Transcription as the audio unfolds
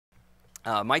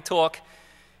My talk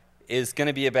is going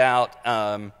to be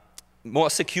about more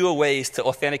secure ways to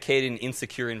authenticate in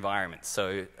insecure environments.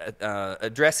 So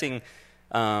addressing,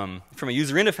 from a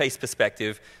user interface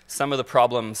perspective, some of the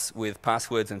problems with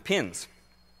passwords and PINs.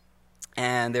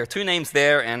 And there are two names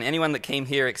there, and anyone that came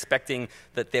here expecting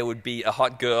that there would be a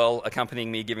hot girl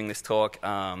accompanying me giving this talk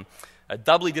are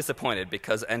doubly disappointed,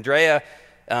 because Andrea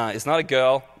is not a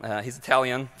girl. He's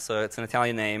Italian, so it's an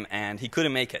Italian name, and he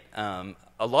couldn't make it. A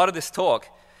lot of this talk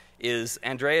is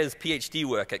Andrea's PhD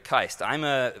work at KAIST. I'm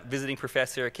a visiting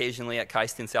professor occasionally at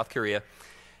KAIST in South Korea,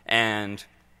 and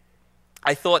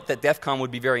I thought that DEFCON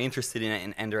would be very interested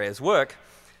in Andrea's work,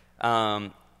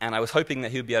 and I was hoping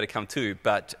that he would be able to come too,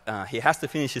 but he has to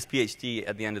finish his PhD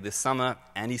at the end of this summer,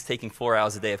 and he's taking 4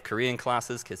 hours a day of Korean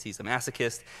classes because he's a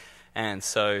masochist, and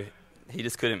so he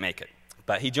just couldn't make it.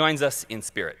 But he joins us in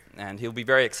spirit, and he'll be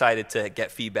very excited to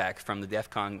get feedback from the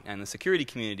DEFCON and the security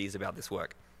communities about this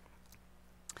work.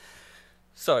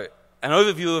 So, an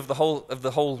overview of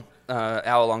the whole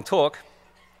hour-long talk.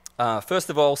 First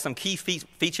of all, some key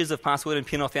features of password and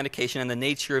PIN authentication and the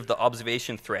nature of the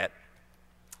observation threat.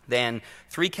 Then,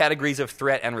 3 categories of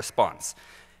threat and response.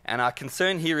 And our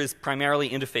concern here is primarily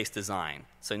interface design.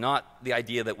 So not the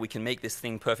idea that we can make this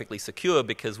thing perfectly secure,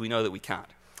 because we know that we can't.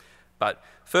 But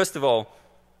first of all,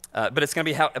 it's going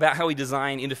to be about how we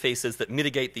design interfaces that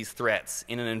mitigate these threats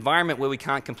in an environment where we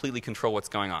can't completely control what's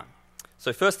going on.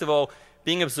 So first of all,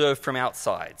 being observed from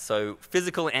outside. So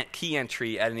physical key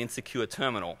entry at an insecure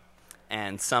terminal,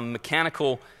 and some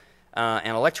mechanical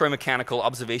and electromechanical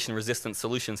observation-resistant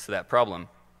solutions to that problem.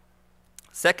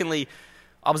 Secondly,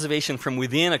 observation from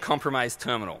within a compromised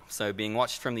terminal. So being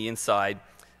watched from the inside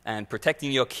and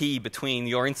protecting your key between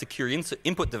your insecure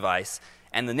input device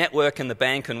and the network and the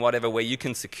bank and whatever, where you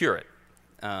can secure it,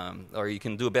 or you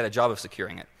can do a better job of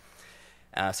securing it.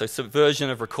 So subversion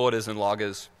of recorders and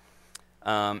loggers.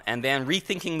 And then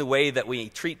rethinking the way that we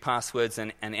treat passwords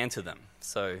and enter them.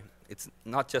 So it's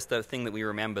not just a thing that we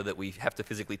remember that we have to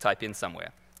physically type in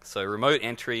somewhere. So remote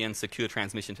entry and secure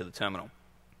transmission to the terminal.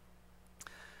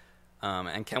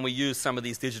 And can we use some of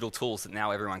these digital tools that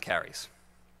now everyone carries?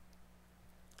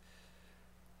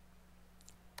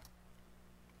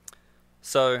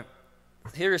 So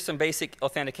here are some basic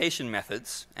authentication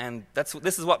methods, and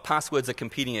this is what passwords are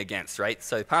competing against, right?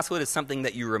 So password is something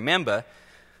that you remember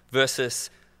versus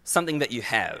something that you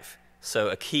have. So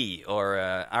a key, or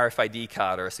a RFID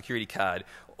card, or a security card,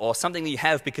 or something that you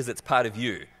have because it's part of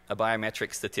you, a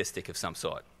biometric statistic of some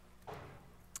sort.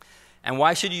 And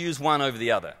why should you use one over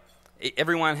the other?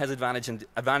 Everyone has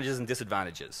advantages and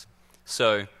disadvantages.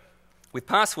 So with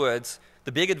passwords,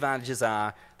 the big advantages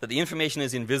are that the information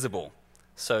is invisible.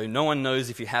 So no one knows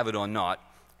if you have it or not,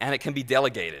 and it can be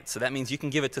delegated. So that means you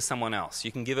can give it to someone else.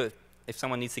 You can give it, if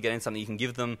someone needs to get in something, you can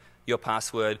give them your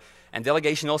password. And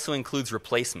delegation also includes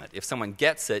replacement. If someone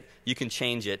gets it, you can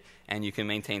change it, and you can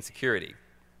maintain security.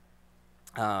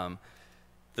 The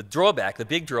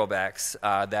big drawbacks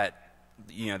are that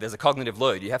there's a cognitive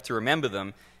load. You have to remember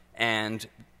them, and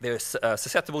they're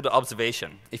susceptible to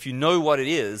observation. If you know what it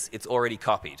is, it's already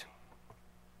copied.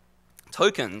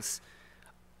 Tokens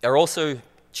are also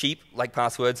cheap, like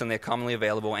passwords, and they're commonly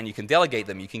available, and you can delegate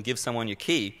them. You can give someone your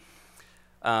key.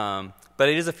 But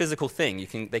it is a physical thing.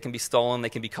 They can be stolen, they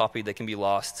can be copied, they can be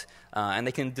lost, and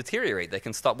they can deteriorate. They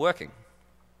can stop working.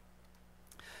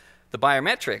 The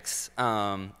biometrics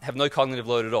have no cognitive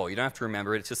load at all. You don't have to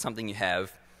remember it. It's just something you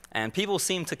have. And people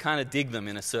seem to kind of dig them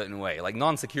in a certain way. Like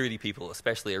non-security people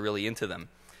especially are really into them.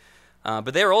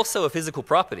 But they're also a physical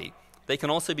property. They can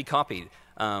also be copied.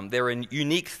 They're a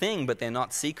unique thing, but they're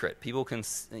not secret. People can,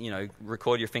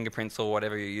 record your fingerprints or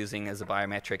whatever you're using as a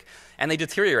biometric, and they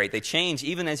deteriorate. They change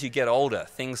even as you get older.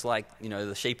 Things like,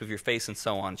 the shape of your face and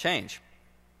so on change.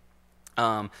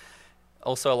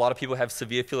 Also, a lot of people have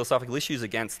severe philosophical issues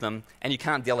against them, and you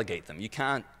can't delegate them. You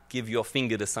can't give your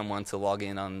finger to someone to log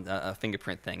in on a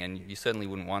fingerprint thing, and you certainly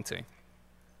wouldn't want to.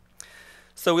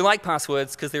 So we like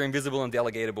passwords because they're invisible and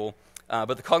delegatable.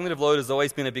 But the cognitive load has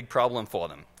always been a big problem for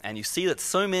them. And you see that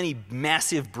so many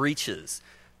massive breaches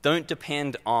don't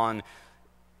depend on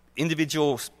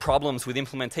individual problems with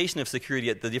implementation of security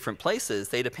at the different places.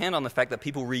 They depend on the fact that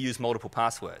people reuse multiple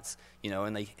passwords.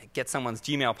 And they get someone's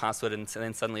Gmail password, and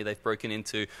then suddenly they've broken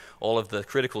into all of the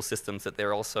critical systems that they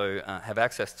also have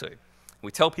access to.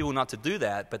 We tell people not to do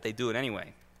that, but they do it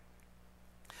anyway.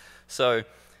 So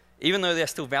even though they're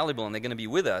still valuable and they're going to be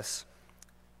with us,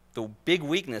 the big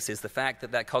weakness is the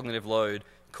fact that cognitive load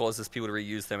causes people to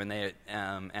reuse them,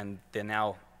 and they're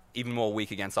now even more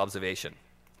weak against observation.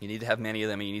 You need to have many of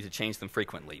them, and you need to change them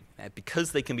frequently,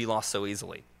 because they can be lost so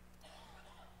easily.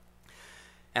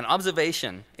 And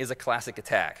observation is a classic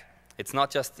attack. It's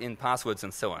not just in passwords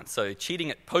and so on. So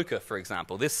cheating at poker, for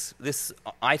example, this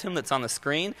item that's on the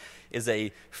screen is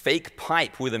a fake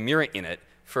pipe with a mirror in it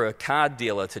for a card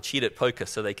dealer to cheat at poker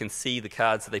so they can see the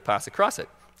cards that they pass across it.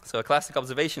 So a classic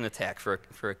observation attack for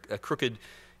a crooked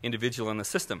individual in the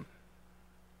system.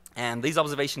 And these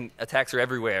observation attacks are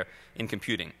everywhere in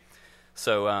computing.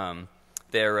 So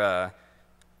they're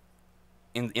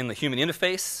in the human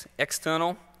interface,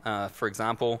 external, for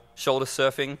example, shoulder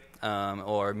surfing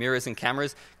or mirrors and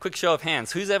cameras. Quick show of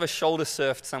hands. Who's ever shoulder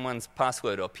surfed someone's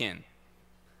password or PIN?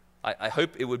 I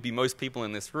hope it would be most people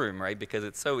in this room, right? Because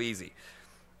it's so easy.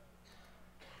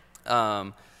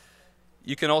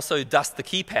 You can also dust the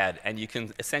keypad, and you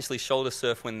can essentially shoulder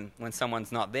surf when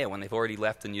someone's not there, when they've already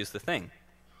left and used the thing.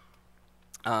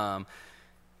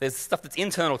 There's stuff that's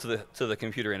internal to the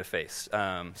computer interface.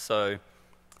 So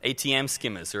ATM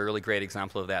skimmers are a really great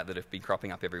example of that have been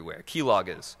cropping up everywhere.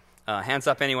 Keyloggers. Hands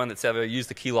up anyone that's ever used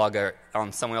a keylogger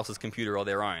on someone else's computer or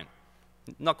their own.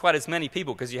 Not quite as many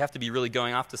people, because you have to be really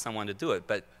going after someone to do it,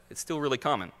 but it's still really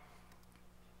common.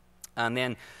 And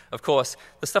then, of course,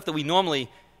 the stuff that we normally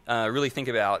really think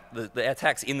about, the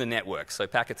attacks in the network, so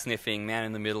packet sniffing, man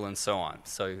in the middle, and so on.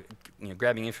 So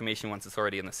grabbing information once it's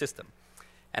already in the system.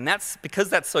 And because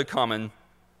that's so common,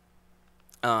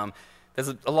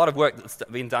 there's a lot of work that's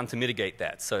been done to mitigate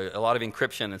that, so a lot of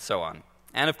encryption and so on.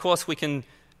 And of course, we can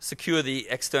secure the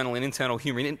external and internal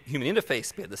human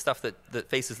interface bit, the stuff that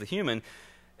faces the human,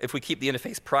 if we keep the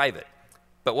interface private.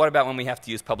 But what about when we have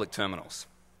to use public terminals?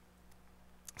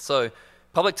 So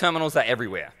public terminals are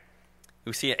everywhere.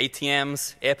 We see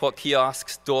ATMs, airport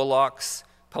kiosks, door locks,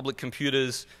 public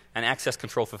computers, and access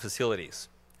control for facilities.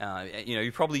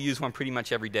 You probably use one pretty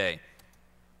much every day.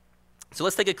 So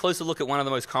let's take a closer look at one of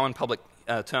the most common public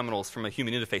terminals from a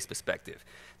human interface perspective,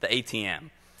 the ATM.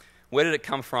 Where did it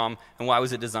come from, and why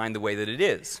was it designed the way that it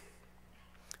is?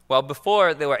 Well,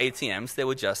 before there were ATMs, there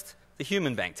were just the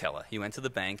human bank teller. You went to the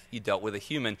bank, you dealt with a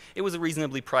human. It was a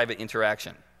reasonably private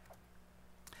interaction.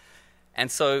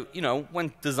 And so,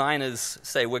 when designers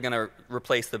say we're going to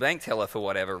replace the bank teller for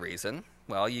whatever reason,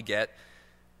 well, you get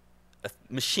a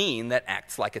machine that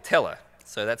acts like a teller.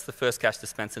 So that's the first cash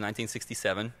dispenser in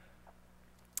 1967.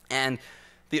 And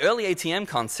the early ATM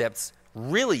concepts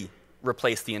really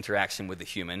replaced the interaction with the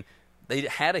human. They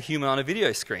had a human on a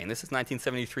video screen. This is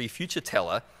 1973 Future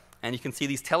Teller, and you can see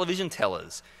these television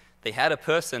tellers. They had a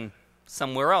person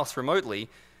somewhere else remotely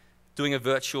doing a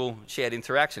virtual shared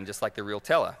interaction, just like the real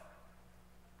teller.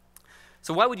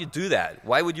 So why would you do that?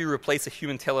 Why would you replace a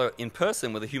human teller in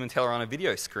person with a human teller on a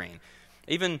video screen?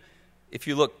 Even if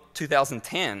you look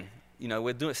 2010,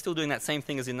 we're still doing that same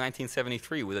thing as in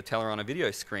 1973 with a teller on a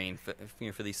video screen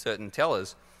for these certain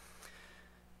tellers.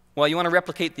 Well, you want to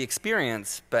replicate the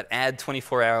experience, but add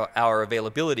 24-hour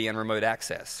availability and remote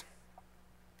access.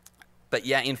 But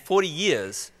yeah, in 40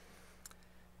 years,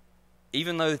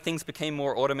 even though things became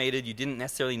more automated, you didn't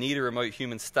necessarily need a remote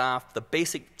human staff, the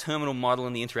basic terminal model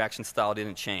and the interaction style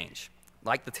didn't change.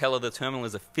 Like the teller, the terminal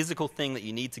is a physical thing that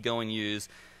you need to go and use,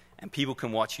 and people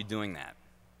can watch you doing that.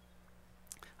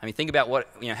 I mean, think about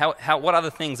what other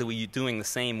things are we doing the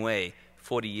same way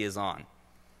 40 years on?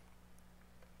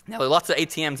 Now, there are lots of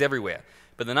ATMs everywhere,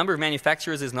 but the number of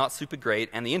manufacturers is not super great,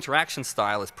 and the interaction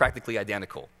style is practically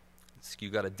identical. So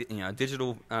you've got a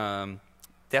digital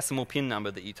decimal PIN number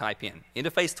that you type in.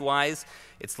 Interface-wise,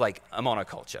 it's like a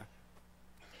monoculture.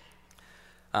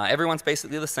 Everyone's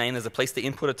basically the same. There's a place to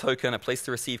input a token, a place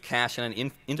to receive cash, and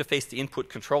an interface to input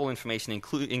control information,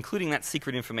 including that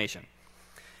secret information.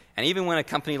 And even when a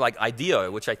company like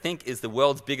IDEO, which I think is the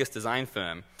world's biggest design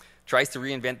firm, tries to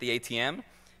reinvent the ATM,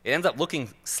 it ends up looking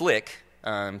slick.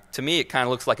 To me, it kind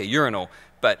of looks like a urinal,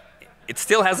 but it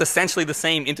still has essentially the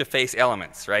same interface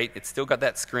elements, right? It's still got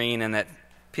that screen and that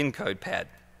PIN code pad.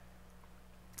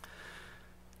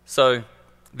 So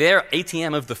their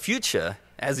ATM of the future,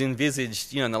 as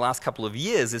envisaged in the last couple of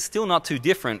years, is still not too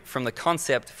different from the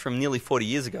concept from nearly 40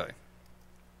 years ago.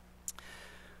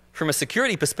 From a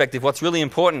security perspective, what's really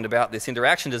important about this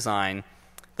interaction design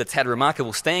that's had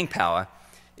remarkable staying power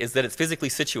is that it's physically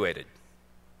situated,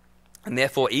 and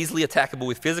therefore easily attackable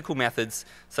with physical methods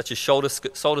such as shoulder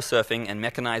surfing and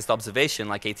mechanized observation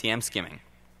like ATM skimming.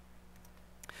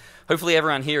 Hopefully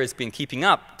everyone here has been keeping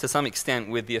up to some extent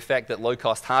with the effect that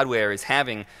low-cost hardware is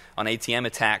having on ATM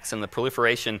attacks and the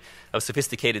proliferation of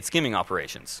sophisticated skimming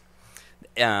operations.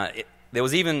 There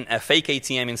was even a fake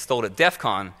ATM installed at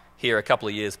DEFCON here a couple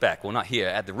of years back. Well, not here,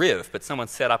 at the Riv, but someone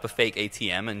set up a fake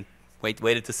ATM and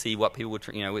waited to see what people would,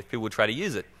 if people would try to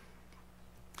use it.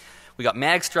 We got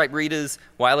mag stripe readers,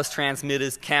 wireless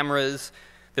transmitters, cameras.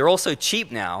 They're also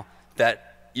cheap now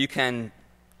that you can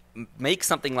make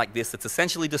something like this that's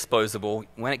essentially disposable.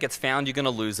 When it gets found, you're going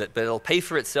to lose it, but it'll pay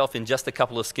for itself in just a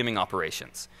couple of skimming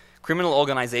operations. Criminal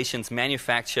organizations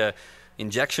manufacture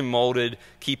injection molded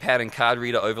keypad and card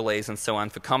reader overlays and so on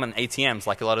for common ATMs,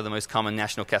 like a lot of the most common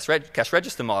national cash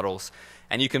register models,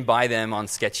 and you can buy them on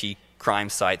sketchy crime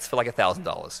sites for like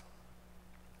 $1,000.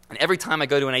 And every time I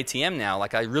go to an ATM now,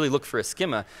 like I really look for a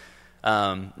skimmer,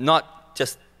 not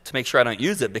just to make sure I don't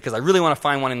use it, because I really want to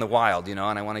find one in the wild, you know,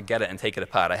 and I want to get it and take it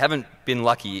apart. I haven't been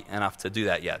lucky enough to do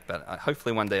that yet, but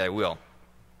hopefully one day I will.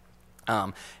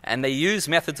 And they use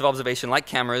methods of observation like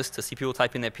cameras to see people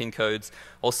type in their PIN codes,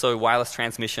 also wireless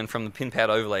transmission from the PIN pad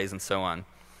overlays and so on.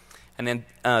 And then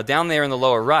down there in the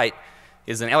lower right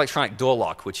is an electronic door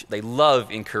lock, which they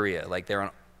love in Korea. Like they're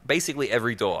on basically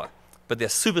every door. But they're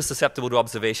super susceptible to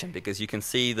observation because you can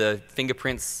see the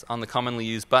fingerprints on the commonly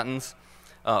used buttons,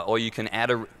 or you can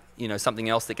add something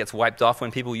else that gets wiped off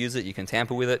when people use it. You can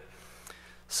tamper with it.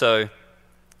 So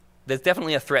there's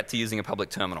definitely a threat to using a public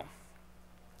terminal.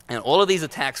 And all of these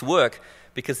attacks work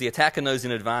because the attacker knows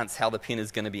in advance how the PIN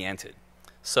is going to be entered.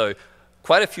 So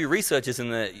quite a few researchers in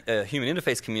the human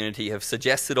interface community have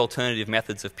suggested alternative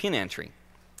methods of PIN entry.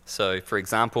 So, for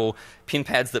example, PIN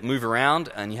pads that move around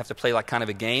and you have to play like kind of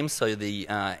a game, so the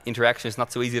interaction is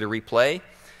not so easy to replay.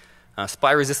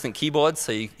 Spy-resistant keyboards,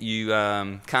 so you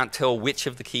can't tell which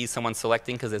of the keys someone's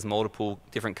selecting because there's multiple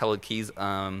different colored keys,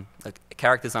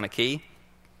 characters on a key.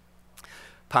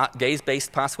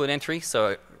 Gaze-based password entry,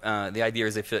 so the idea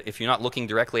is if you're not looking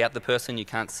directly at the person, you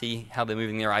can't see how they're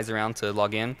moving their eyes around to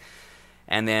log in.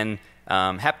 And then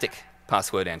haptic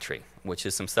password entry, which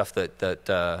is some stuff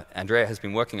that Andrea has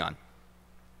been working on.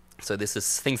 So this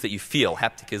is things that you feel.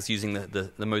 Haptic is using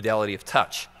the modality of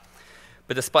touch.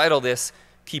 But despite all this,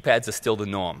 keypads are still the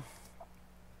norm.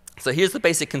 So here's the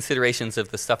basic considerations of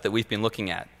the stuff that we've been looking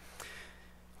at.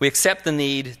 We accept the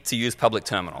need to use public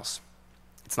terminals.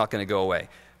 It's not going to go away.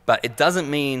 But it doesn't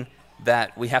mean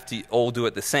that we have to all do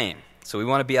it the same. So we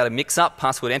want to be able to mix up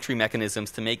password entry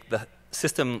mechanisms to make the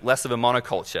system less of a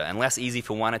monoculture and less easy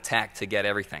for one attack to get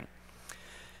everything.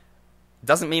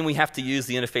 Doesn't mean we have to use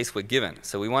the interface we're given.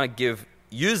 So we want to give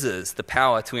users the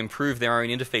power to improve their own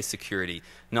interface security,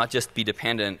 not just be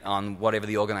dependent on whatever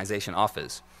the organization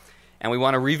offers. And we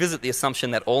want to revisit the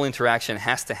assumption that all interaction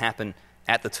has to happen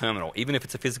at the terminal. Even if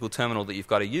it's a physical terminal that you've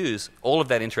got to use, all of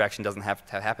that interaction doesn't have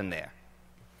to happen there.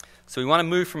 So we want to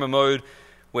move from a mode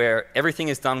where everything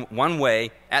is done one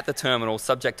way at the terminal,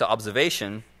 subject to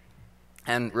observation,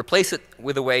 and replace it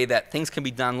with a way that things can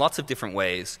be done lots of different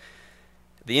ways.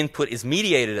 The input is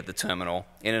mediated at the terminal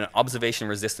in an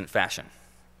observation-resistant fashion.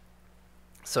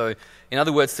 So, in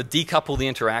other words, to decouple the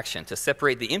interaction, to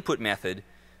separate the input method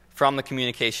from the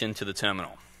communication to the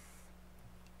terminal.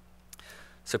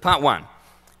 So part one,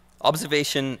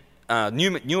 observation,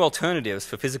 new alternatives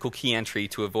for physical key entry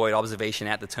to avoid observation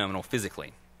at the terminal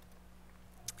physically.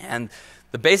 And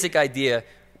the basic idea,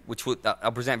 which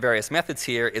I'll present various methods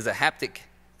here, is a haptic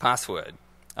password.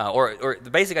 Or the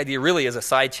basic idea really is a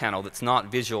side channel that's not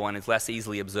visual and is less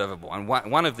easily observable. And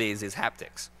one of these is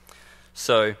haptics.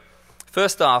 So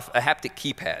first off, a haptic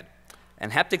keypad.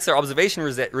 And haptics are observation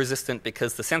resistant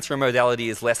because the sensor modality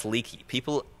is less leaky.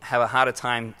 People have a harder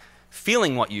time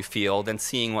feeling what you feel than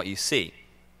seeing what you see.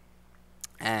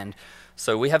 And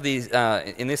so we have these,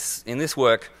 in this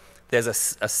work, there's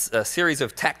a series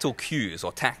of tactile cues,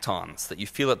 or tactons, that you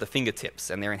feel at the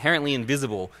fingertips, and they're inherently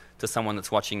invisible to someone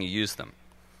that's watching you use them.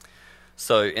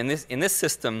 So in this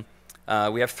system,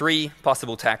 we have three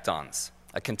possible tactons: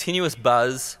 a continuous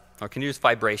buzz, or continuous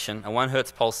vibration, a 1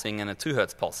 Hertz pulsing, and a 2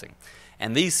 Hertz pulsing.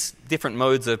 And these different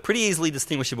modes are pretty easily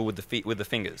distinguishable with the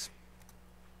fingers.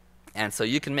 And so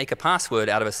you can make a password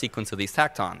out of a sequence of these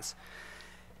tactons.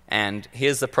 And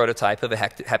here's a prototype of a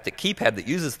haptic keypad that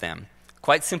uses them.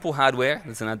 Quite simple hardware.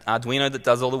 There's an Arduino that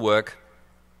does all the work.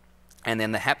 And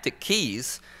then the haptic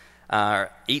keys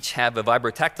each have a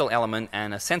vibrotactile element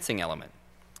and a sensing element.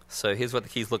 So here's what the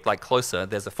keys look like closer.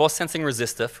 There's a force sensing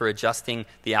resistor for adjusting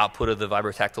the output of the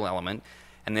vibrotactile element.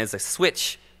 And there's a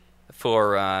switch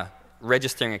for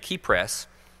registering a key press.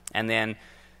 And then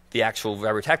the actual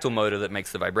vibrotactile motor that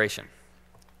makes the vibration.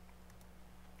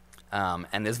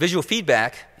 And there's visual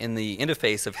feedback in the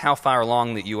interface of how far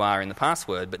along that you are in the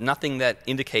password, but nothing that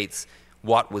indicates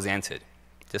what was entered,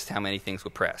 just how many things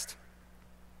were pressed.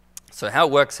 So how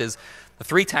it works is the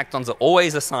three tactons are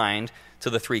always assigned to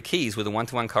the three keys with a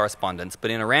one-to-one correspondence,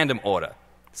 but in a random order.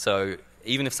 So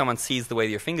even if someone sees the way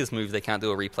your fingers move, they can't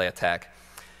do a replay attack.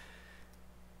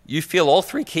 You feel all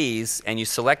three keys, and you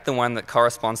select the one that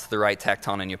corresponds to the right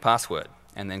tacton in your password,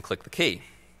 and then click the key.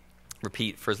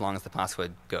 Repeat for as long as the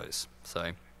password goes.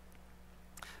 So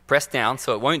press down,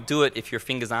 so it won't do it if your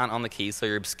fingers aren't on the keys, so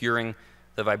you're obscuring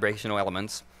the vibrational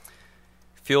elements.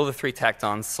 Feel the 3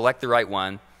 tactons, select the right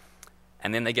one,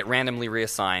 and then they get randomly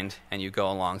reassigned, and you go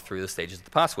along through the stages of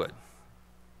the password.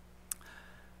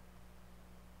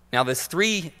 Now, there's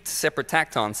 3 separate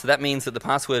tactons, so that means that the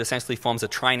password essentially forms a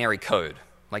trinary code,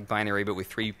 like binary, but with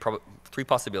 3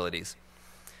 possibilities.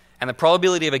 And the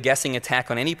probability of a guessing attack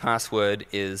on any password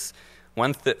is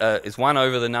 1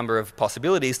 over the number of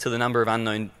possibilities to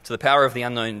the power of the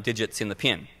unknown digits in the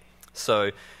pin.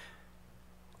 So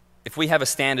if we have a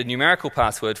standard numerical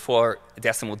password for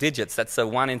decimal digits, that's a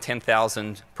 1 in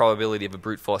 10,000 probability of a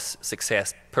brute force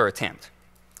success per attempt.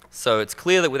 So it's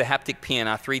clear that with a haptic pin,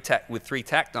 with 3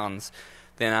 tactons,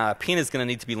 then our pin is going to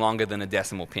need to be longer than a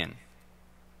decimal pin.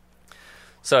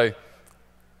 So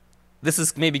this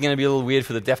is maybe going to be a little weird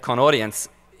for the DEFCON audience.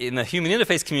 In the human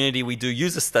interface community, we do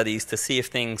user studies to see if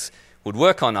things would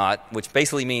work or not, which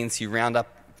basically means you round up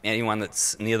anyone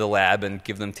that's near the lab and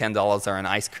give them $10 or an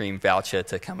ice cream voucher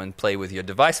to come and play with your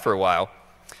device for a while.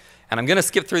 And I'm going to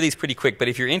skip through these pretty quick, but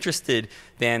if you're interested,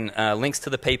 then links to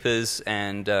the papers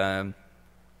and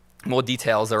more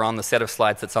details are on the set of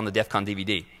slides that's on the DEFCON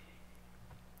DVD.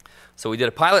 So we did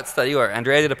a pilot study, or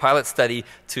Andrea did a pilot study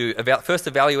to first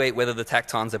evaluate whether the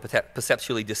tactons are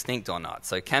perceptually distinct or not.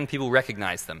 So can people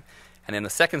recognize them? And then the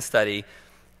second study,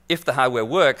 if the hardware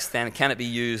works, then can it be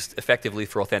used effectively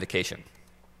for authentication?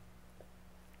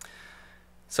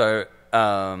 So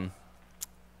the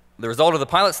result of the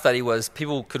pilot study was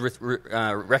people could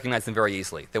recognize them very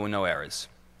easily. There were no errors.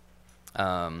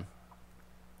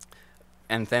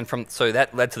 And then so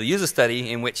that led to the user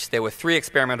study in which there were 3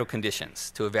 experimental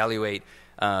conditions to evaluate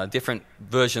different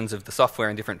versions of the software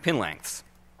and different pin lengths.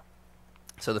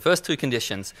 So the first 2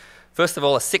 conditions, first of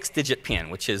all, a 6-digit pin,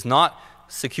 which is not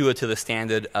secure to the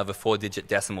standard of a 4-digit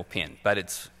decimal pin, but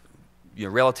it's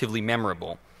relatively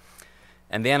memorable.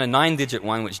 And then a 9-digit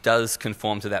one, which does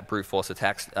conform to that brute force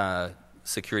attack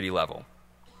security level.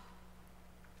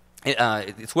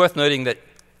 It's worth noting that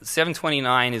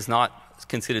 729 is not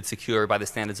considered secure by the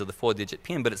standards of the 4-digit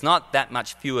pin, but it's not that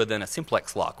much fewer than a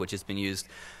simplex lock, which has been used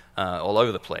all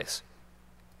over the place.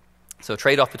 So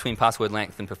trade-off between password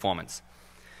length and performance.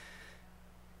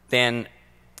 Then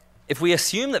if we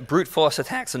assume that brute force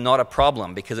attacks are not a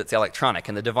problem because it's electronic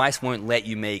and the device won't let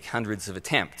you make hundreds of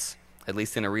attempts, at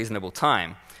least in a reasonable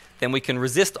time, then we can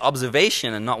resist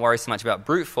observation and not worry so much about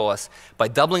brute force by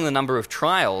doubling the number of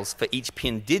trials for each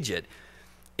pin digit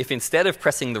if instead of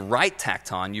pressing the right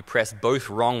tacton, you press both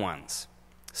wrong ones.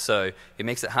 So it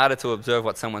makes it harder to observe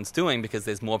what someone's doing because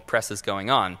there's more presses going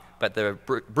on, but the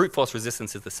brute force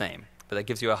resistance is the same, but that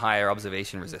gives you a higher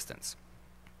observation resistance.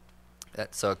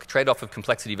 So a trade-off of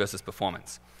complexity versus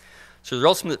performance. So the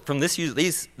results from this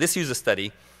user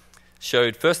study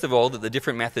showed, first of all, that the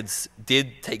different methods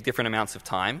did take different amounts of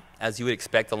time. As you would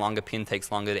expect, a longer pin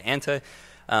takes longer to enter,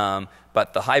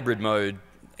 but the hybrid mode,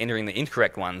 entering the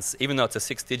incorrect ones, even though it's a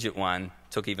 6-digit one,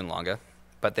 took even longer.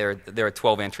 But there are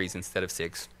 12 entries instead of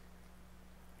 6.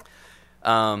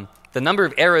 The number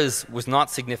of errors was not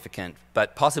significant,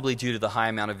 but possibly due to the high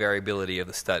amount of variability of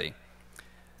the study.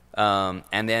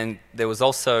 And then there was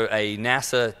also a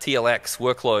NASA TLX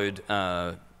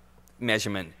workload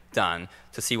measurement done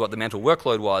to see what the mental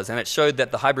workload was, and it showed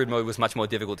that the hybrid mode was much more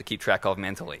difficult to keep track of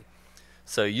mentally.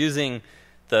 So using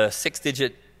the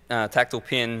 6-digit tactile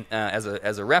pin as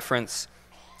a reference,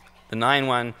 the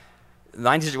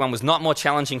 9-digit one was not more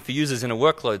challenging for users in a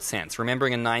workload sense.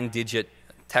 Remembering a 9-digit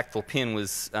tactile pin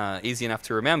was easy enough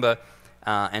to remember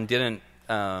and didn't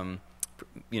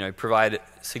provide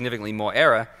significantly more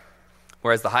error,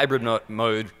 whereas the hybrid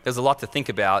mode, there's a lot to think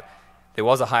about. There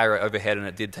was a higher overhead and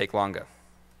it did take longer.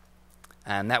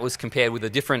 And that was compared with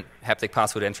a different haptic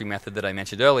password entry method that I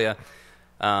mentioned earlier,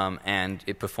 and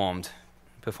it performed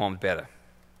better.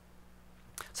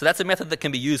 So that's a method that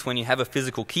can be used when you have a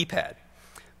physical keypad.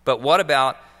 But what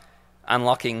about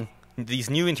unlocking these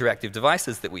new interactive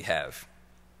devices that we have?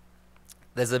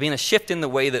 There's been a shift in the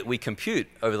way that we compute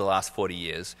over the last 40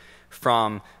 years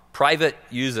from private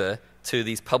user to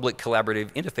these public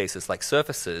collaborative interfaces like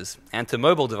surfaces and to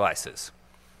mobile devices.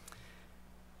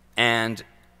 And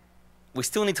we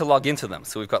still need to log into them.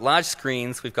 So we've got large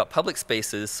screens, we've got public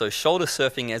spaces, so shoulder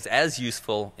surfing is as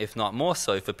useful, if not more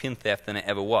so, for pin theft than it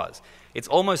ever was. It's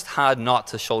almost hard not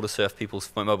to shoulder surf people's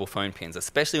mobile phone pins,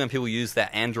 especially when people use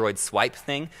that Android swipe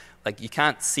thing. Like, you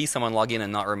can't see someone log in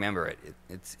and not remember it.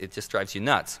 It just drives you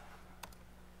nuts.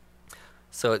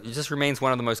 So it just remains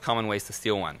one of the most common ways to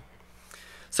steal one.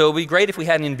 So it would be great if we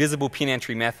had an invisible pin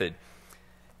entry method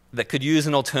that could use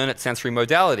an alternate sensory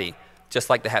modality, just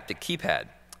like the haptic keypad.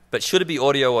 But should it be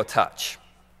audio or touch?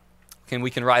 we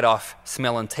can write off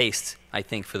smell and taste, I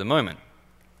think, for the moment.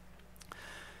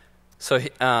 So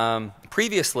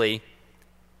previously,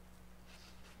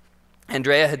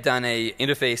 Andrea had done an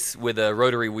interface with a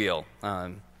rotary wheel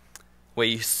where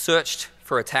you searched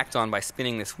for a tacton by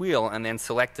spinning this wheel and then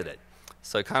selected it.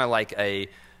 So kind of like a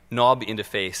knob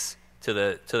interface to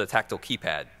the tactile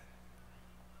keypad.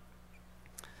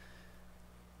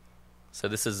 So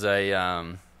this is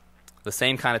the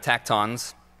same kind of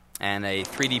tactons and a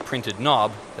 3D printed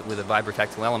knob with a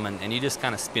vibrotactile element, and you just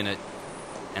kind of spin it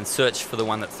and search for the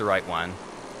one that's the right one,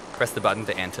 press the button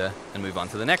to enter, and move on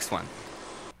to the next one.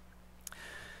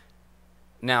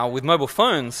 Now, with mobile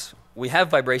phones, we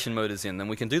have vibration motors in them.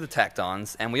 We can do the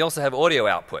tactons, and we also have audio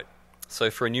output.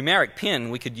 So for a numeric pin,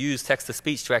 we could use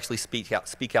text-to-speech to actually speak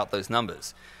out those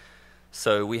numbers.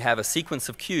 So we have a sequence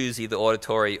of cues, either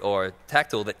auditory or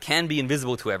tactile, that can be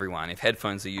invisible to everyone if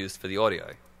headphones are used for the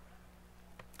audio.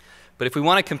 But if we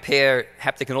want to compare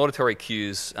haptic and auditory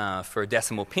cues for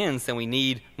decimal pins, then we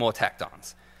need more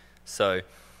tactons. So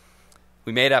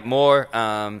we made up more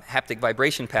haptic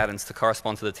vibration patterns to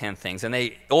correspond to the 10 things. And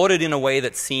they ordered in a way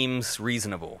that seems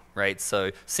reasonable, right?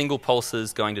 So single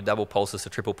pulses going to double pulses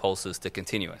to triple pulses to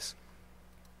continuous.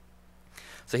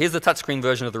 So here's the touchscreen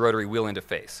version of the rotary wheel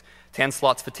interface. 10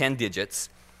 slots for 10 digits.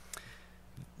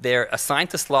 They're assigned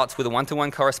to slots with a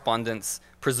one-to-one correspondence,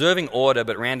 preserving order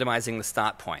but randomizing the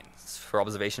start points for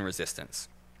observation resistance.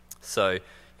 So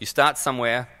you start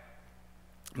somewhere,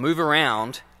 move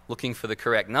around looking for the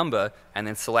correct number, and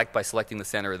then select by selecting the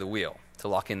center of the wheel to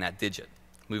lock in that digit.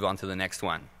 Move on to the next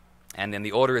one. And then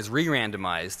the order is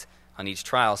re-randomized on each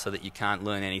trial so that you can't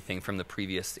learn anything from the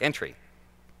previous entry.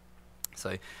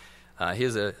 So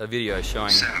here's a video showing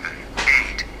 7,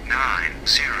 8, 9,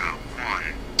 0, 1,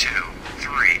 2,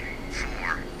 3,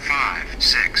 4, 5,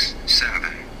 6,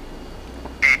 7,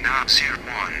 8, 9, 0,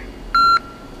 1,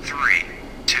 3,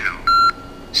 2,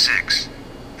 6,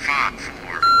 5,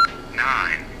 4,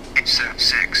 9, 8, 7,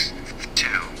 6, 2,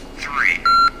 3.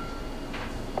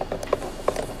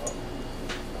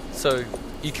 So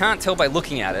you can't tell by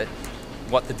looking at it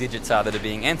what the digits are that are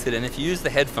being entered, and if you use the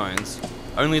headphones,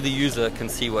 only the user can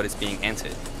see what is being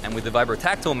entered. And with the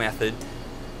vibrotactile method,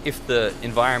 if the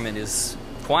environment is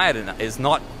quiet and is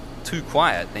not too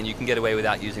quiet, then you can get away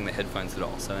without using the headphones at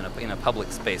all. So in a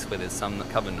public space where there's some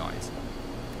cover noise.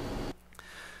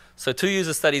 So 2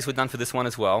 user studies were done for this one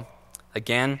as well.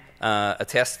 Again, a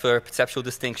test for perceptual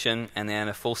distinction, and then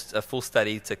a full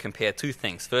study to compare 2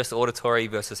 things. First, auditory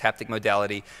versus haptic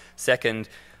modality. Second,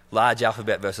 large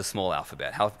alphabet versus small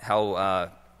alphabet.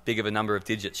 How big of a number of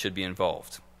digits should be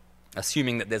involved,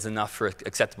 assuming that there's enough for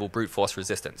acceptable brute force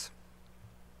resistance.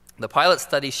 The pilot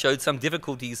study showed some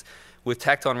difficulties with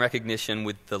tacton recognition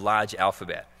with the large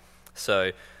alphabet.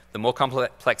 So the more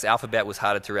complex alphabet was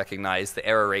harder to recognize, the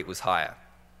error rate was higher.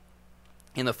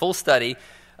 In the full study,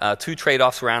 2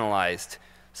 trade-offs were analyzed.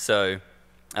 So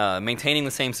maintaining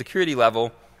the same security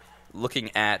level, looking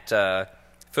at,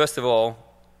 first of all,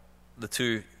 the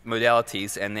 2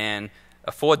 modalities, and then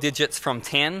a 4 digits from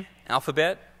 10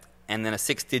 alphabet, and then a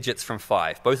 6 digits from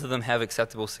 5. Both of them have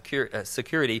acceptable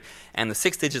security, and the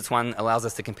 6 digits one allows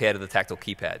us to compare to the tactile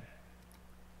keypad.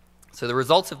 So the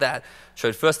results of that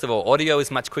showed, first of all, audio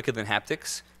is much quicker than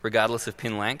haptics, regardless of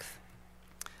pin length.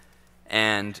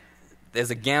 And there's,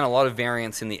 again, a lot of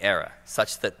variance in the error,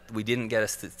 such that we didn't get a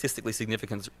statistically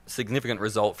significant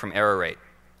result from error rate.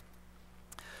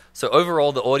 So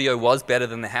overall, the audio was better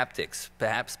than the haptics,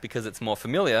 perhaps because it's more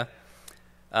familiar,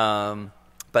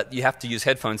 but you have to use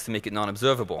headphones to make it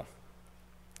non-observable.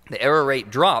 The error rate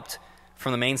dropped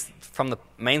from the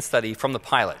main study from the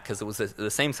pilot, because it was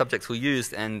the same subjects were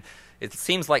used, and it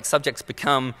seems like subjects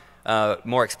become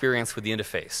more experienced with the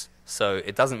interface. So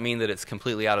it doesn't mean that it's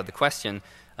completely out of the question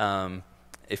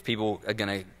if people are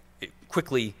going to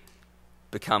quickly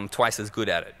become twice as good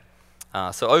at it.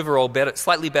 So overall,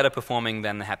 slightly better performing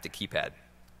than the haptic keypad.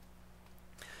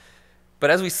 But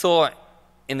as we saw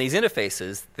in these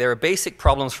interfaces, there are basic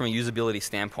problems from a usability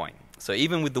standpoint. So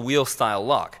even with the wheel-style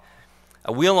lock,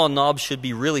 a wheel or knob should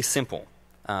be really simple,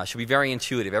 should be very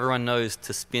intuitive. Everyone knows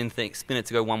to spin it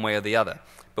to go one way or the other.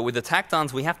 But with the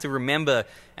tactons, we have to remember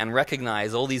and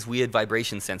recognize all these weird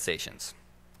vibration sensations.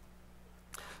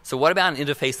 So what about an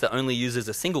interface that only uses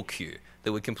a single cue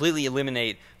that would completely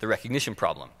eliminate the recognition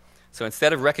problem? So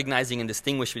instead of recognizing and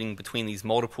distinguishing between these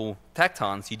multiple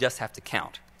tactons, you just have to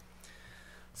count.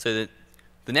 So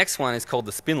the next one is called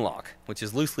the spin lock, which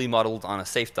is loosely modeled on a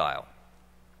safe dial.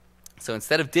 So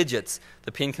instead of digits,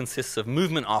 the pin consists of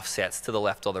movement offsets to the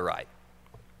left or the right.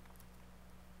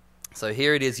 So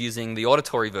here it is using the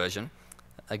auditory version.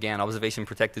 Again, observation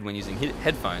protected when using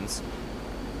headphones.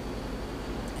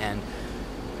 And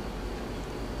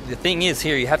the thing is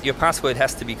here, your password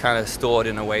has to be kind of stored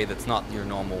in a way that's not your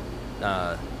normal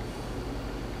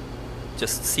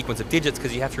just sequence of digits,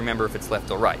 because you have to remember if it's left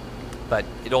or right. But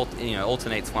it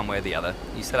alternates one way or the other.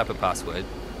 You set up a password.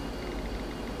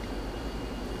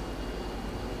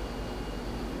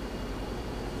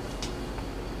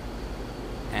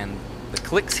 And the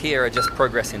clicks here are just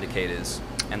progress indicators,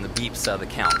 and the beeps are the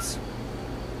counts.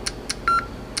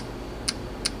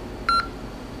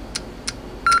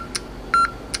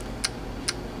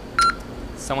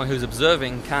 Someone who's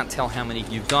observing can't tell how many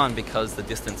you've gone because the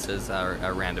distances are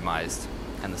randomized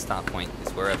and the start point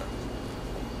is wherever.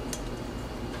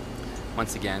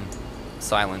 Once again,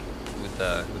 silent with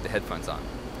the headphones on.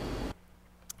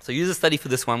 So user study for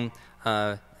this one,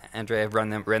 Andrea ran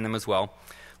them as well,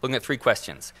 looking at 3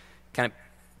 questions.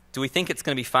 Do we think it's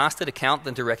going to be faster to count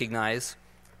than to recognize?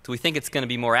 Do we think it's going to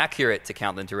be more accurate to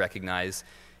count than to recognize?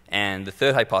 And the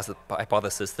third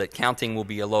hypothesis, that counting will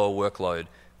be a lower workload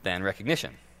than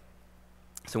recognition.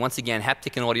 So once again,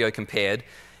 haptic and audio compared,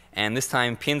 and this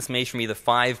time pins made from either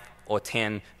 5 or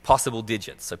 10 possible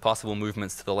digits, so possible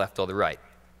movements to the left or the right.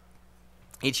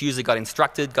 Each user got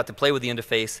instructed, got to play with the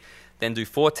interface, then do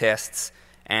 4 tests,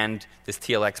 and this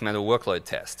TLX mental workload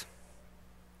test.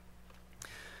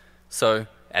 So,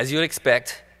 as you would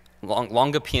expect,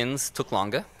 longer pins took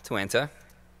longer to enter,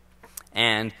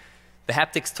 and the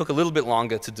haptics took a little bit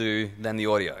longer to do than the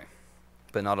audio,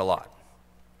 but not a lot.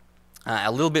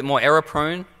 A little bit more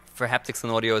error-prone for haptics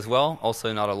and audio as well,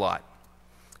 also not a lot,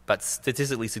 but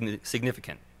statistically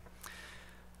significant.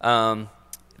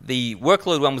 The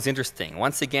workload one was interesting.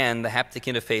 Once again, the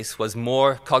haptic interface was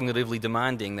more cognitively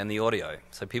demanding than the audio,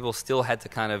 so people still had to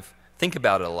kind of think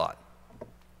about it a lot.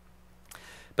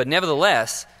 But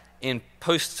nevertheless, in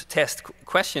post-test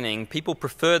questioning, people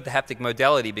preferred the haptic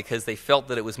modality because they felt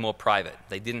that it was more private.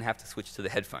 They didn't have to switch to the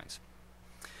headphones.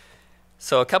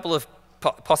 So a couple of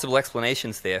possible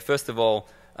explanations there. First of all,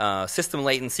 system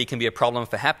latency can be a problem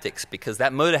for haptics because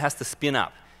that motor has to spin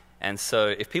up. And so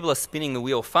if people are spinning the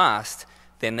wheel fast,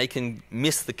 then they can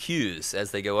miss the cues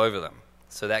as they go over them.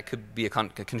 So that could be a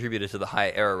contributor to the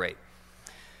higher error rate.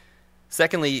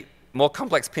 Secondly, more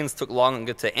complex pins took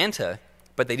longer to enter,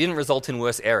 but they didn't result in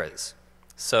worse errors.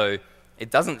 So it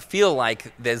doesn't feel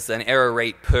like there's an error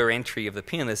rate per entry of the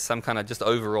pin. There's some kind of just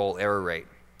overall error rate.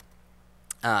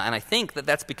 And I think that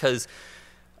that's because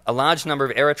a large number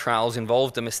of error trials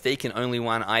involved a mistake in only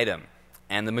one item.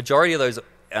 And the majority of those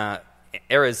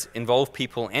errors involve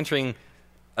people entering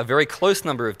a very close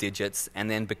number of digits and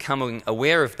then becoming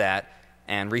aware of that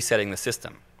and resetting the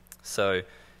system. So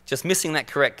just missing that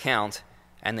correct count,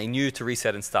 and they knew to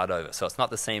reset and start over. So it's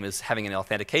not the same as having an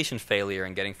authentication failure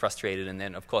and getting frustrated and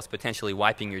then, of course, potentially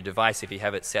wiping your device if you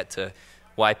have it set to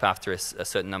wipe after a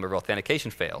certain number of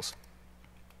authentication fails.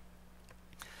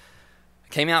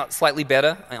 Came out slightly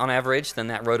better on average than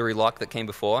that rotary lock that came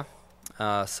before.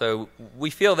 So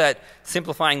we feel that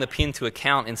simplifying the pin to a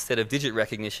count instead of digit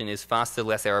recognition is faster,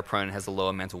 less error prone, and has a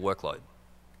lower mental workload.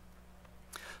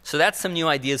 So that's some new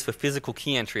ideas for physical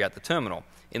key entry at the terminal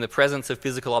in the presence of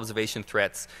physical observation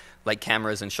threats like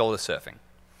cameras and shoulder surfing.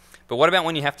 But what about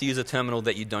when you have to use a terminal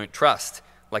that you don't trust,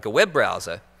 like a web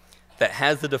browser that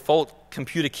has the default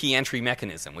computer key entry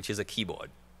mechanism, which is a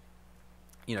keyboard?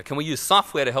 You know, can we use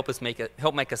software to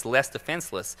help make us less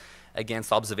defenseless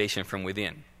against observation from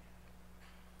within?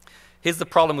 Here's the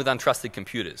problem with untrusted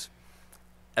computers.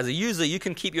 As a user, you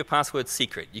can keep your password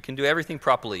secret. You can do everything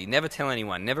properly, never tell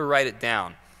anyone, never write it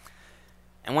down.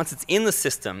 And once it's in the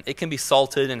system, it can be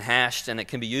salted and hashed, and it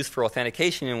can be used for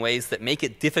authentication in ways that make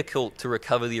it difficult to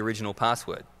recover the original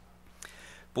password.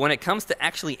 But when it comes to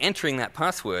actually entering that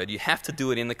password, you have to do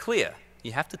it in the clear.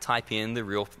 You have to type in the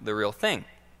real thing.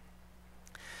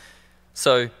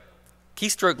 So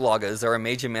keystroke loggers are a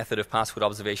major method of password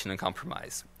observation and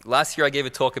compromise. Last year I gave a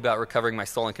talk about recovering my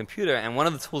stolen computer, and one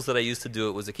of the tools that I used to do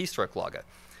it was a keystroke logger.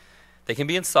 They can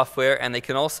be in software, and they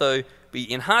can also be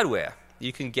in hardware.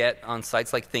 You can get on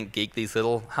sites like ThinkGeek these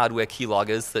little hardware key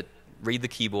loggers that read the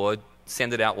keyboard,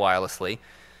 send it out wirelessly,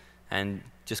 and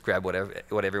just grab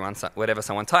whatever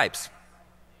someone types.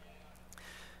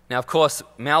 Now, of course,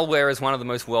 malware is one of the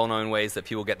most well-known ways that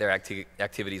people get their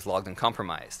activities logged and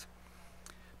compromised.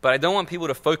 But I don't want people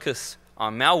to focus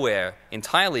on malware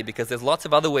entirely, because there's lots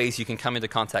of other ways you can come into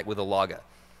contact with a logger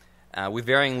with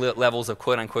varying levels of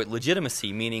quote-unquote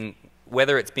legitimacy, meaning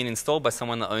whether it's been installed by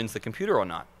someone that owns the computer or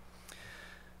not.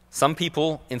 Some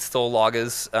people install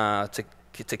loggers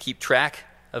to keep track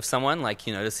of someone, like,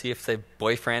 you know, to see if their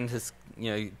boyfriend has, you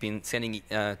know, been sending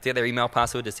their email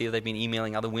password, to see if they've been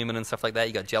emailing other women and stuff like that.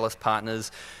 You've got jealous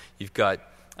partners. You've got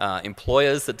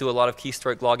employers that do a lot of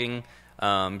keystroke logging,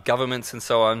 governments and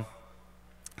so on.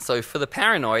 So for the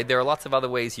paranoid, there are lots of other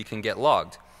ways you can get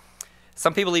logged.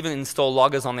 Some people even install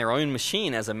loggers on their own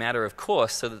machine as a matter of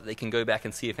course so that they can go back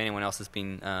and see if anyone else has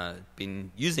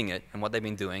been using it and what they've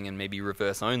been doing, and maybe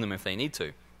reverse own them if they need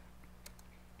to.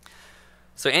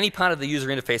 So any part of the user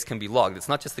interface can be logged. It's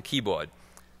not just the keyboard,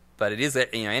 but it is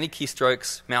any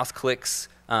keystrokes, mouse clicks,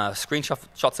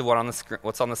 screenshots of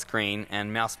what's on the screen,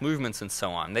 and mouse movements and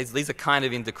so on. These are kind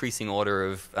of in decreasing order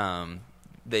of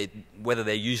whether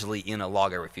they're usually in a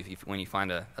logger when you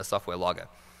find a software logger.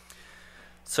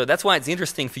 So that's why it's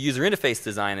interesting for user interface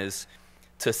designers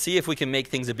to see if we can make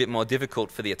things a bit more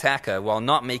difficult for the attacker while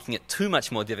not making it too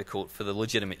much more difficult for the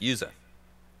legitimate user.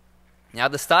 Now,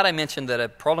 at the start, I mentioned that a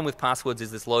problem with passwords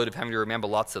is this load of having to remember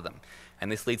lots of them,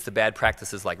 and this leads to bad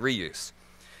practices like reuse.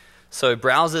 So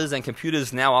browsers and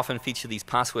computers now often feature these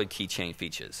password keychain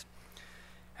features.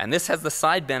 And this has the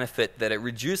side benefit that it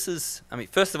reduces,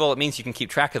 first of all, it means you can keep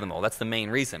track of them all. That's the main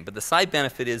reason. But the side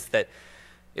benefit is that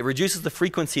it reduces the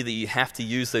frequency that you have to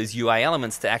use those UI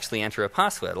elements to actually enter a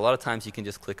password. A lot of times you can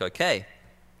just click OK.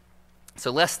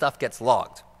 So less stuff gets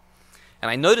logged.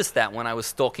 And I noticed that when I was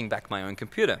stalking back my own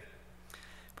computer.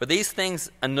 But these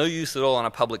things are no use at all on a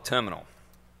public terminal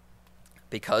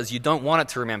because you don't want it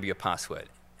to remember your password.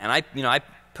 And I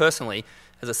personally,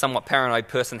 as a somewhat paranoid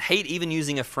person, hate even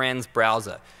using a friend's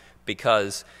browser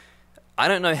because I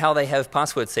don't know how they have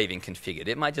password saving configured.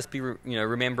 It might just be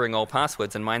remembering old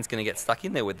passwords, and mine's going to get stuck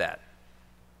in there with that.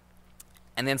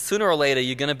 And then sooner or later,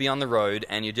 you're going to be on the road,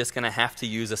 and you're just going to have to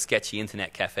use a sketchy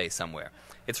internet cafe somewhere.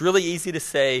 It's really easy to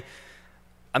say,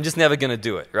 I'm just never going to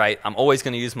do it, right? I'm always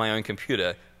going to use my own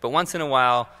computer. But once in a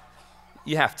while,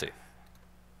 you have to.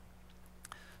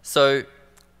 So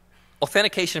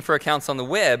authentication for accounts on the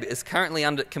web is currently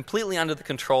completely under the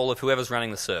control of whoever's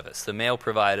running the service, the mail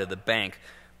provider, the bank,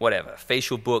 whatever,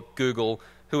 Facebook, Google,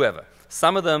 whoever.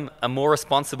 Some of them are more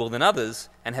responsible than others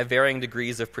and have varying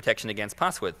degrees of protection against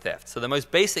password theft. So the most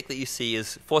basic that you see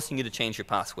is forcing you to change your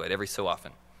password every so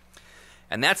often.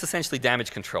 And that's essentially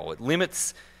damage control. It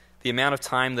limits the amount of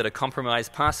time that a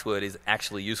compromised password is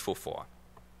actually useful for.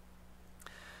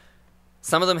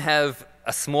 Some of them have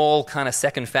a small kind of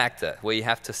second factor where you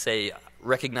have to, say,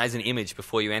 recognize an image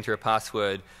before you enter a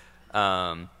password,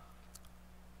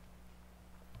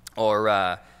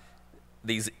 or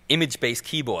these image-based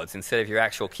keyboards instead of your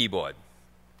actual keyboard.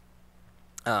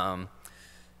 But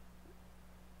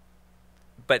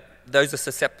those are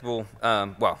susceptible,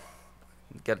 well,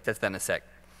 get to that in a sec.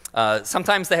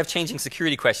 Sometimes they have changing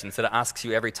security questions that it asks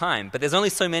you every time, but there's only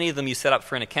so many of them you set up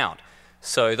for an account.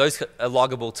 So those are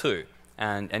loggable too.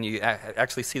 And you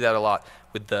actually see that a lot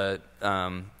with the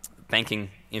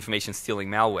banking information stealing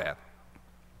malware.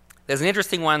 There's an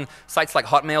interesting one. Sites like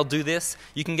Hotmail do this.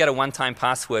 You can get a one-time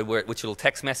password which will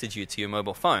text message you to your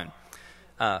mobile phone,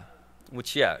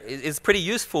 which, yeah, is pretty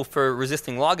useful for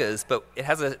resisting loggers, but it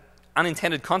has an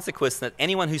unintended consequence that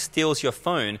anyone who steals your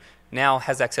phone now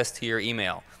has access to your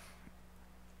email.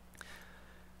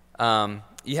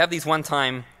 You have these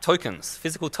one-time tokens,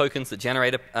 physical tokens that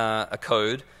generate a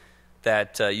code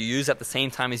that you use at the same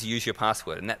time as you use your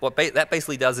password. And what that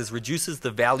basically does is reduces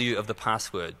the value of the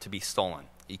password to be stolen.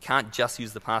 You can't just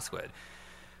use the password.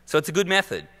 So it's a good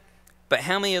method. But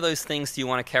how many of those things do you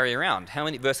want to carry around? How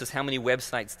many versus how many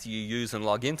websites do you use and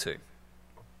log into?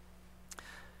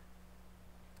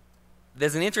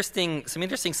 There's some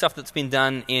interesting stuff that's been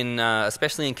done in,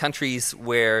 especially in countries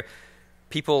where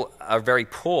people are very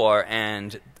poor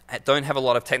and don't have a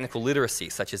lot of technical literacy,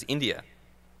 such as India.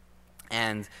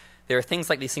 And there are things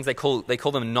like these things they call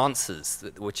them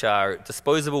nonces, which are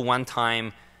disposable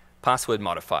one-time password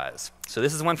modifiers. So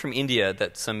this is one from India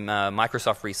that some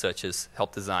Microsoft researchers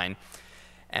helped design.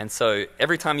 And so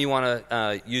every time you want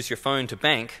to use your phone to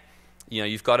bank,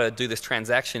 you've got to do this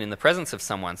transaction in the presence of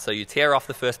someone. So you tear off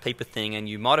the first paper thing and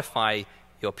you modify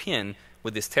your PIN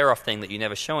with this tear-off thing that you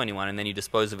never show anyone, and then you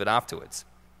dispose of it afterwards.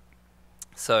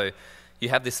 So you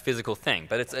have this physical thing.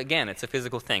 But it's a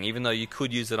physical thing, even though you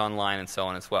could use it online and so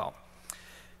on as well.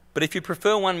 But if you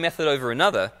prefer one method over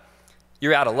another,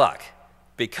 you're out of luck,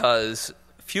 because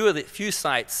few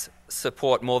sites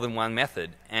support more than one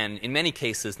method, and in many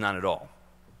cases, none at all.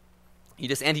 You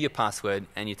just enter your password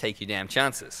and you take your damn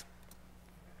chances.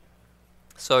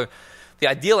 So the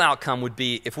ideal outcome would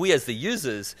be if we as the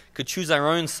users could choose our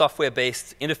own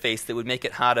software-based interface that would make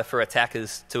it harder for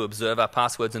attackers to observe our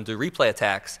passwords and do replay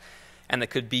attacks, and that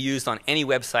could be used on any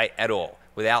website at all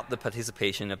without the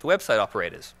participation of the website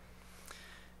operators.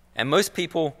 And most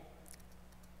people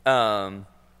in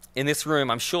this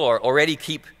room, I'm sure, already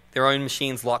keep their own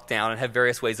machines locked down and have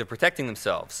various ways of protecting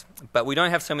themselves. But we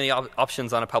don't have so many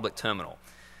options on a public terminal.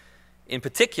 In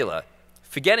particular,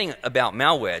 forgetting about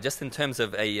malware, just in terms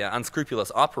of a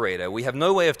unscrupulous operator, we have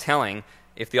no way of telling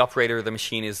if the operator of the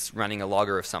machine is running a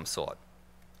logger of some sort.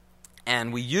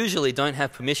 And we usually don't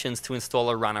have permissions to install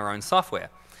or run our own software.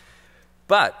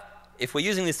 But if we're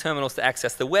using these terminals to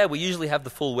access the web, we usually have the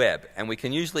full web, and we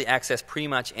can usually access pretty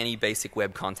much any basic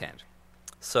web content.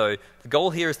 So the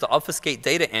goal here is to obfuscate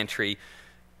data entry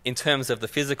in terms of the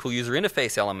physical user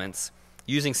interface elements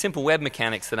using simple web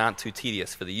mechanics that aren't too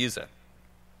tedious for the user.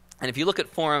 And if you look at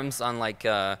forums on like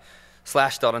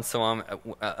Slashdot and so on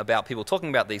about people talking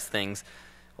about these things,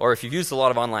 or if you've used a lot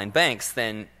of online banks,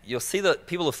 then you'll see that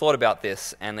people have thought about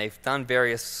this and they've done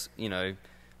various,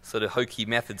 sort of hokey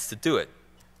methods to do it.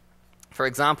 For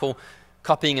example,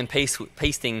 copying and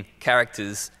pasting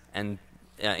characters and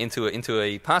into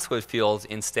a password field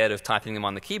instead of typing them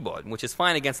on the keyboard, which is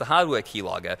fine against the hardware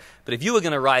keylogger. But if you were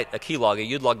going to write a keylogger,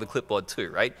 you'd log the clipboard too,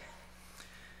 right?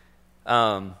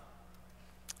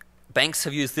 Banks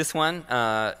have used this one,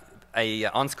 a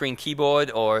on-screen keyboard,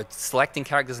 or selecting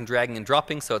characters and dragging and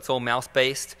dropping, so it's all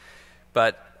mouse-based.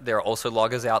 But there are also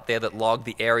loggers out there that log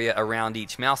the area around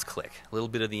each mouse click. A little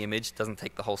bit of the image doesn't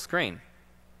take the whole screen.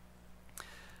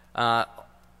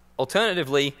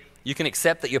 Alternatively, you can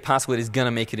accept that your password is going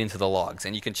to make it into the logs,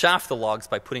 and you can chaff the logs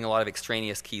by putting a lot of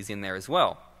extraneous keys in there as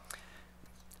well.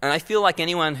 And I feel like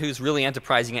anyone who's really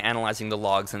enterprising and analyzing the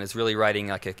logs and is really writing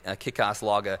like a kick-ass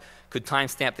logger could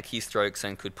timestamp the keystrokes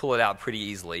and could pull it out pretty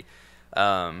easily.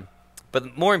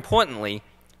 But more importantly,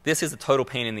 this is a total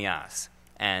pain in the ass,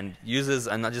 and users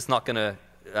are just not going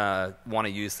to want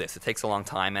to use this. It takes a long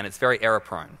time, and it's very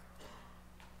error-prone.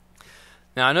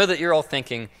 Now, I know that you're all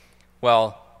thinking,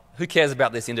 well, who cares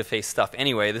about this interface stuff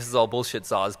anyway? This is all bullshit,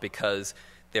 Zoz, because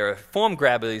there are form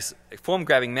grabbing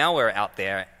malware out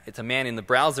there. It's a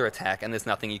man-in-the-browser attack, and there's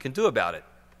nothing you can do about it.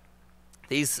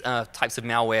 These types of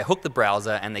malware hook the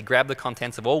browser, and they grab the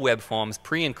contents of all web forms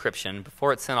pre-encryption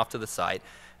before it's sent off to the site,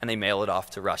 and they mail it off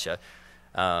to Russia.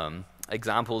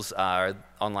 Examples are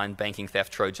online banking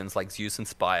theft Trojans like Zeus and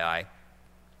SpyEye.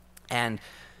 And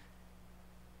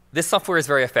this software is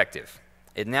very effective.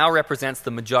 It now represents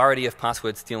the majority of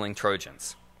password-stealing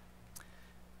Trojans.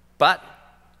 But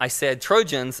I said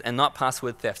Trojans and not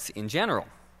password thefts in general.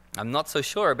 I'm not so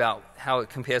sure about how it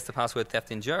compares to password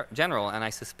theft in general, and I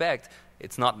suspect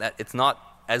it's not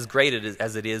as great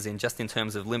as it is just in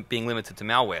terms of being limited to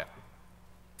malware.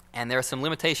 And there are some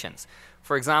limitations.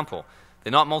 For example,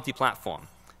 they're not multi-platform.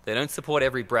 They don't support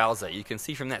every browser. You can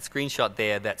see from that screenshot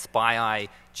there that SpyEye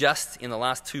just in the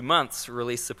last 2 months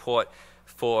released support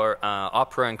for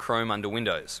Opera and Chrome under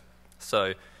Windows.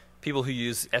 So people who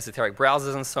use esoteric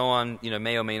browsers and so on,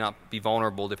 may or may not be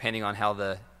vulnerable depending on how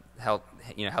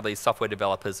these software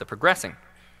developers are progressing.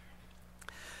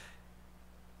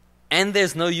 And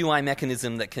there's no UI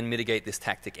mechanism that can mitigate this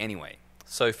tactic anyway.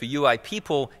 So for UI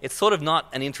people, it's sort of not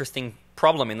an interesting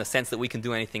problem in the sense that we can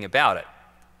do anything about it.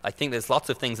 I think there's lots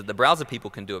of things that the browser people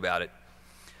can do about it.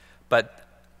 But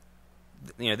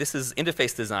this is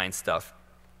interface design stuff.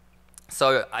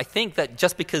 So I think that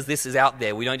just because this is out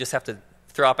there, we don't just have to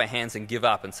throw up our hands and give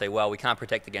up and say, well, we can't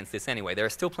protect against this anyway. There are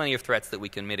still plenty of threats that we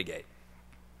can mitigate.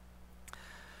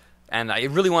 And I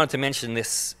really wanted to mention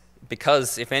this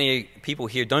because if any people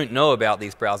here don't know about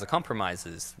these browser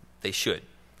compromises, they should.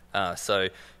 So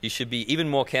you should be even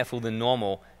more careful than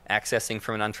normal accessing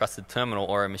from an untrusted terminal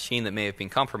or a machine that may have been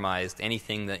compromised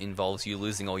anything that involves you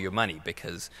losing all your money,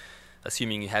 because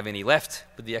assuming you have any left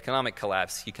with the economic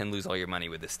collapse, you can lose all your money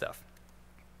with this stuff.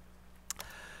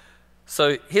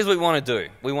 So here's what we want to do.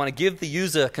 We want to give the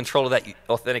user control of that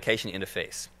authentication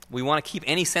interface. We want to keep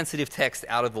any sensitive text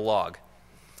out of the log.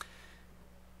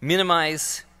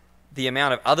 Minimize the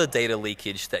amount of other data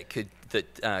leakage that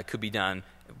could be done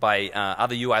by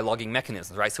other UI logging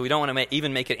mechanisms, right? So we don't want to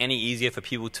even make it any easier for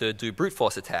people to do brute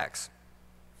force attacks.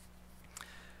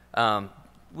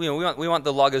 We want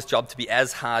the logger's job to be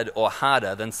as hard or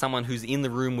harder than someone who's in the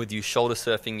room with you, shoulder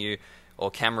surfing you,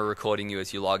 or camera recording you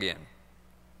as you log in.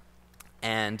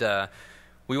 And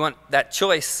we want that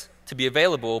choice to be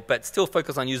available, but still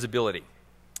focus on usability.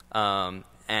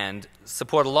 And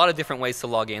support a lot of different ways to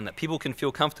log in that people can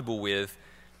feel comfortable with,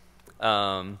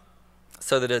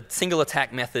 so that a single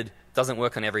attack method doesn't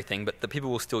work on everything, but the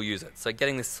people will still use it. So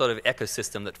getting this sort of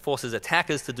ecosystem that forces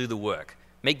attackers to do the work,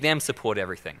 make them support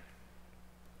everything.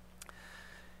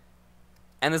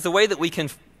 And there's a way that we can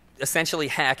essentially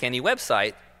hack any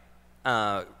website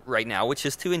right now, which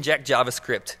is to inject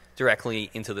JavaScript directly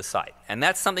into the site. And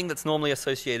that's something that's normally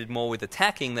associated more with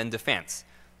attacking than defense.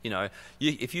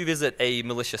 If you visit a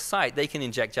malicious site, they can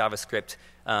inject JavaScript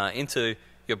into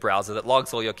your browser that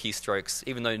logs all your keystrokes,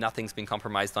 even though nothing's been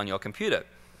compromised on your computer.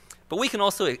 But we can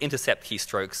also intercept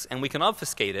keystrokes, and we can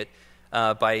obfuscate it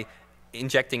by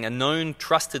injecting a known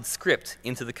trusted script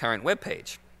into the current web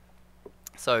page.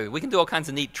 So we can do all kinds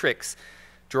of neat tricks,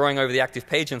 drawing over the active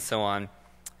page and so on,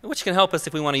 which can help us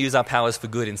if we want to use our powers for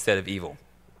good instead of evil.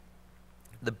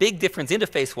 The big difference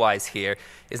interface-wise here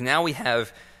is now we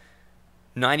have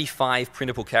 95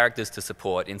 printable characters to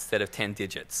support instead of 10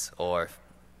 digits, or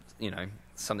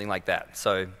something like that.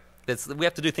 So we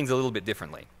have to do things a little bit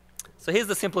differently. So here's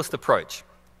the simplest approach.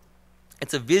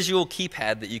 It's a visual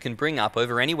keypad that you can bring up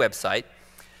over any website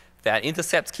that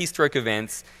intercepts keystroke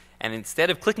events, and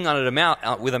instead of clicking on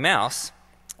it with a mouse,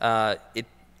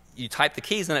 you type the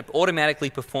keys and it automatically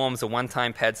performs a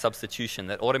one-time pad substitution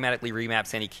that automatically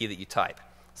remaps any key that you type.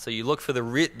 So you look for the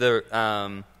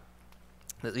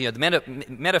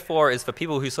metaphor is for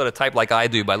people who sort of type like I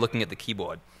do by looking at the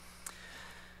keyboard.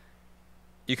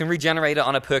 You can regenerate it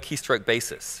on a per keystroke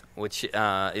basis, which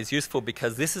is useful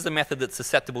because this is a method that's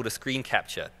susceptible to screen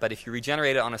capture. But if you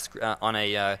regenerate it on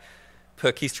a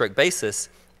per keystroke basis,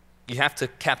 you have to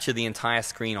capture the entire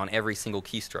screen on every single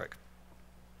keystroke.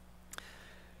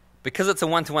 Because it's a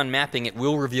one-to-one mapping, it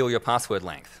will reveal your password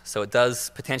length. So it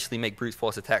does potentially make brute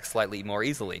force attacks slightly more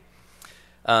easy.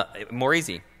 But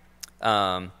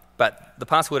the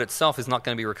password itself is not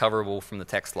going to be recoverable from the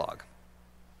text log.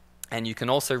 And you can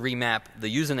also remap the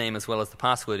username as well as the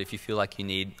password if you feel like you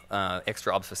need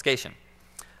extra obfuscation.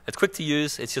 It's quick to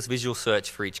use. It's just visual search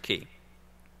for each key.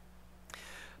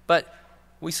 But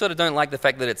we sort of don't like the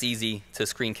fact that it's easy to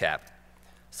screen cap.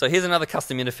 So here's another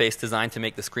custom interface designed to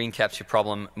make the screen capture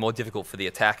problem more difficult for the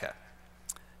attacker.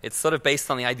 It's sort of based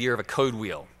on the idea of a code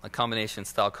wheel, a combination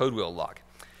style code wheel log.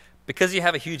 Because you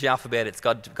have a huge alphabet, it's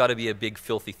got to be a big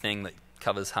filthy thing that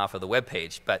covers half of the web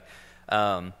page. But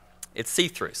it's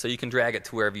see-through, so you can drag it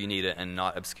to wherever you need it and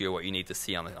not obscure what you need to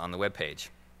see on the web page.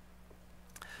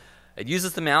 It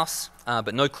uses the mouse,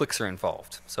 but no clicks are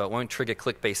involved, so it won't trigger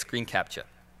click-based screen capture.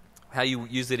 How you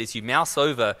use it is you mouse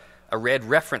over a red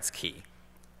reference key,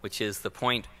 which is the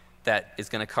point that is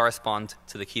going to correspond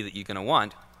to the key that you're going to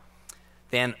want,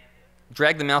 then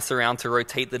drag the mouse around to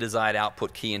rotate the desired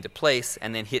output key into place,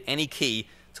 and then hit any key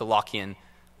to lock in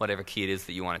whatever key it is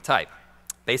that you want to type.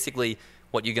 Basically,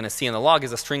 what you're going to see in the log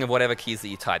is a string of whatever keys that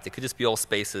you typed. It could just be all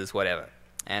spaces, whatever.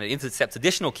 And it intercepts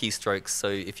additional keystrokes, so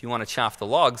if you want to chaff the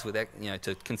logs with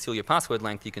to conceal your password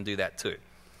length, you can do that too.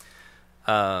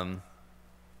 Time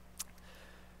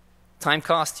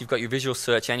cost, you've got your visual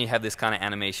search, and you have this kind of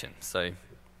animation. So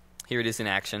here it is in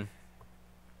action.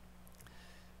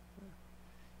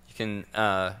 You can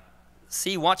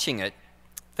see watching it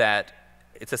that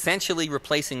it's essentially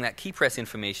replacing that key press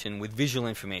information with visual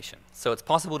information. So it's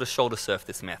possible to shoulder surf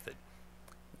this method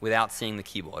without seeing the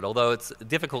keyboard, although it's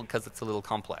difficult because it's a little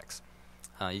complex.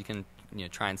 You can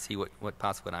try and see what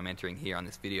password I'm entering here on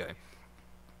this video.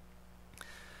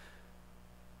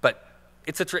 But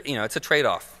it's a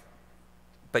trade-off.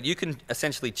 But you can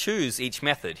essentially choose each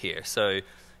method here. So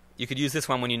you could use this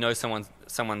one when you know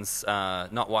someone's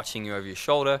not watching you over your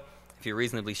shoulder, if you're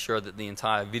reasonably sure that the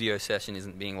entire video session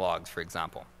isn't being logged, for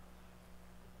example.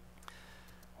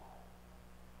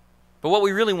 But what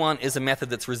we really want is a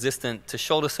method that's resistant to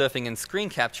shoulder surfing and screen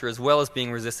capture, as well as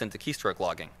being resistant to keystroke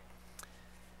logging.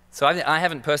 So I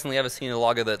haven't personally ever seen a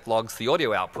logger that logs the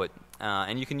audio output,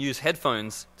 and you can use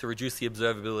headphones to reduce the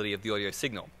observability of the audio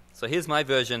signal. So here's my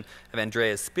version of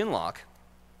Andrea's spin lock.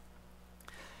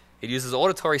 It uses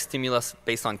auditory stimulus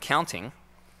based on counting,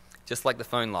 just like the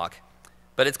phone lock,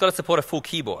 but it's got to support a full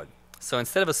keyboard. So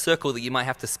instead of a circle that you might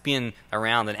have to spin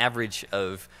around an average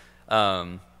of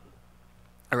around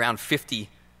 50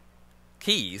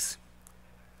 keys,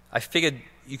 I figured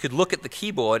you could look at the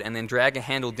keyboard and then drag a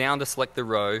handle down to select the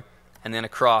row and then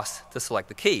across to select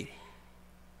the key.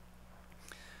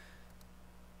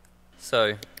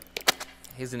 So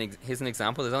here's an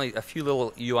example. There's only a few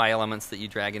little UI elements that you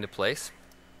drag into place.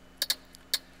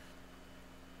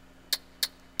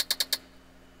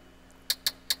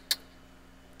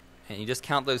 And you just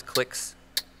count those clicks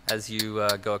as you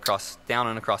go down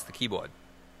and across the keyboard.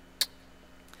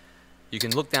 You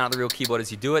can look down at the real keyboard as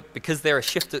you do it. Because they're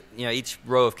each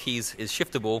row of keys is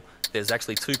shiftable, there's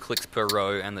actually 2 clicks per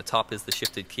row, and the top is the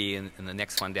shifted key, and the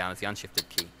next one down is the unshifted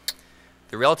key.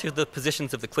 The relative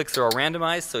positions of the clicks are all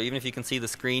randomized, so even if you can see the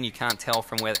screen, you can't tell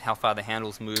from how far the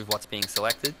handles move what's being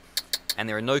selected. And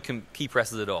there are no key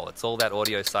presses at all. It's all that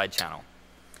audio side channel.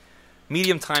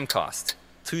 Medium time cost,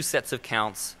 2 sets of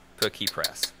counts per key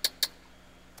press.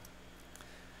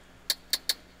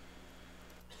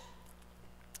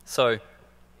 So,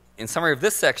 in summary of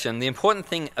this section, the important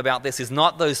thing about this is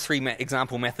not those 3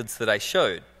 example methods that I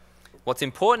showed. What's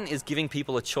important is giving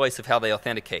people a choice of how they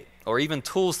authenticate. or even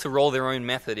tools to roll their own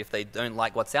method if they don't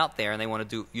like what's out there and they want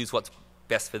to use what's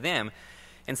best for them,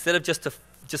 instead of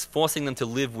just forcing them to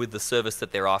live with the service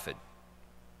that they're offered.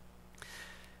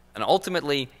 And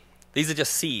ultimately, these are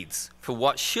just seeds for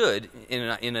what should, in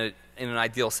an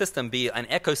ideal system, be an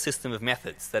ecosystem of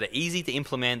methods that are easy to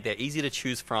implement, they're easy to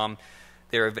choose from,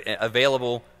 they're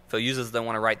available for users that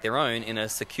want to write their own in a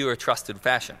secure, trusted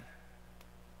fashion.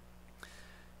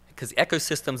 Because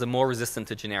ecosystems are more resistant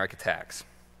to generic attacks.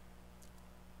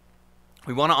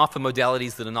 We want to offer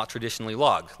modalities that are not traditionally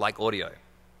logged, like audio.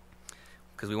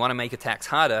 Because we want to make attacks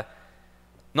harder,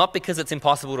 not because it's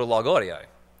impossible to log audio,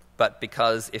 but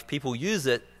because if people use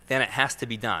it, then it has to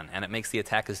be done, and it makes the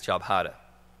attacker's job harder.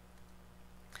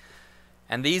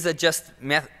 And these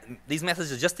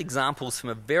methods are just examples from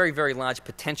a very, very large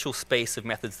potential space of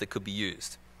methods that could be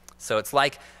used. So it's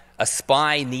like a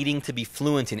spy needing to be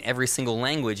fluent in every single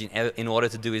language in order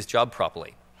to do his job properly.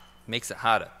 It makes it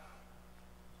harder.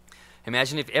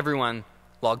 Imagine if everyone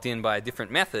logged in by a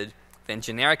different method, then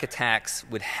generic attacks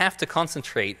would have to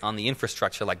concentrate on the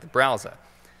infrastructure like the browser.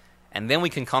 And then we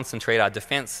can concentrate our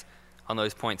defense on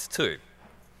those points too.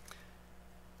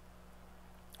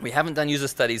 We haven't done user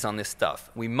studies on this stuff.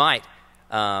 We might,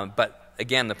 but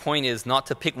again, the point is not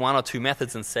to pick one or two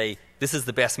methods and say, this is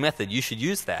the best method, you should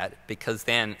use that, because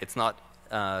then it's not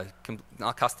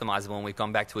customizable and we've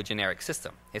gone back to a generic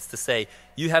system. It's to say,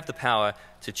 you have the power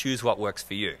to choose what works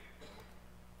for you.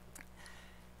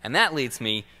 And that leads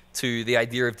me to the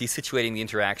idea of desituating the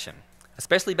interaction.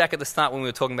 Especially back at the start when we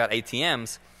were talking about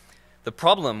ATMs, the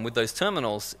problem with those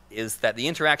terminals is that the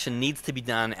interaction needs to be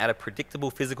done at a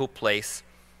predictable physical place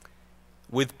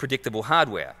with predictable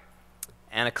hardware.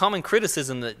 And a common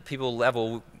criticism that people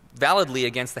level validly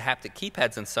against the haptic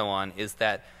keypads and so on is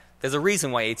that there's a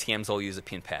reason why ATMs all use a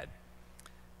pin pad.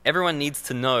 Everyone needs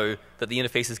to know that the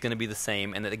interface is going to be the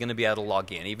same and that they're going to be able to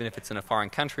log in, even if it's in a foreign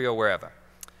country or wherever.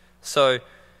 So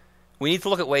we need to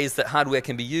look at ways that hardware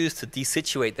can be used to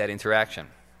desituate that interaction.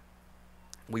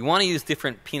 We want to use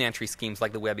different pin entry schemes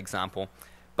like the web example,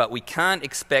 but we can't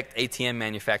expect ATM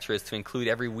manufacturers to include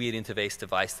every weird interface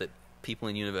device that people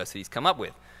in universities come up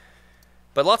with.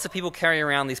 But lots of people carry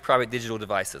around these private digital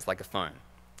devices like a phone.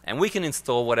 And we can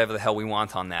install whatever the hell we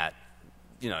want on that,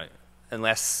 you know,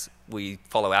 unless we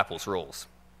follow Apple's rules.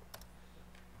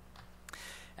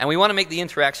 And we want to make the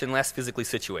interaction less physically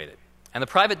situated. And the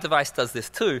private device does this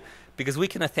too, because we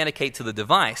can authenticate to the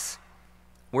device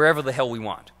wherever the hell we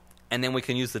want. And then we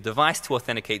can use the device to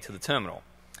authenticate to the terminal.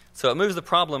 So it moves the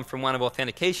problem from one of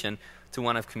authentication to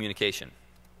one of communication.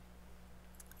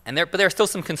 But there are still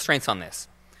some constraints on this.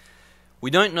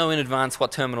 We don't know in advance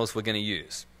what terminals we're going to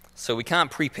use. So we can't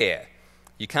prepare.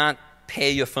 You can't pair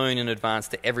your phone in advance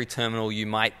to every terminal you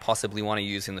might possibly want to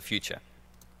use in the future.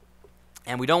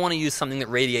 And we don't want to use something that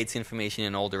radiates information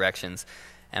in all directions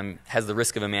and has the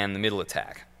risk of a man-in-the-middle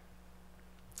attack.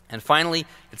 And finally,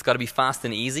 it's got to be fast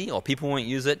and easy, or people won't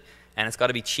use it, and it's got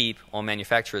to be cheap, or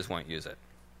manufacturers won't use it.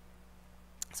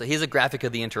 So here's a graphic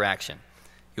of the interaction.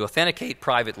 You authenticate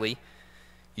privately.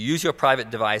 You use your private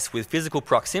device with physical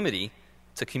proximity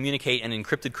to communicate an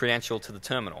encrypted credential to the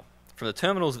terminal. From the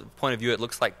terminal's point of view, it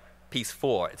looks like piece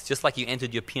 4. It's just like you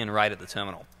entered your PIN right at the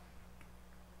terminal.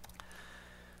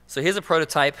 So here's a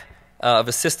prototype of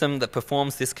a system that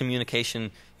performs this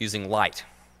communication using light.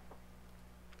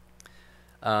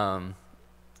 You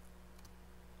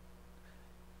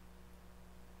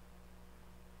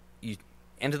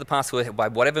enter the password by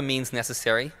whatever means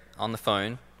necessary on the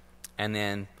phone, and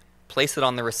then place it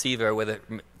on the receiver where the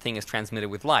thing is transmitted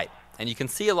with light. And you can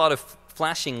see a lot of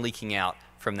flashing leaking out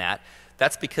from that.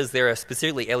 That's because there are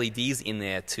specifically LEDs in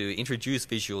there to introduce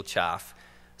visual chaff,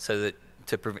 so that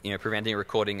to prevent any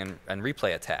recording and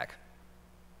replay attack.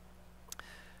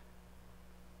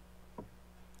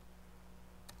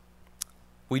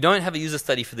 We don't have a user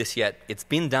study for this yet. It's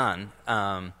been done,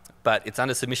 but it's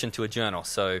under submission to a journal,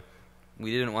 so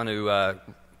we didn't want to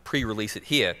pre-release it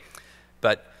here.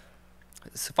 But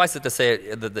suffice it to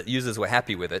say that the users were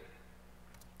happy with it.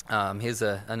 Here's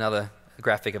another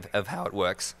graphic of how it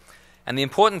works. And the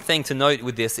important thing to note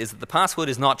with this is that the password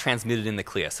is not transmitted in the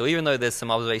clear. So even though there's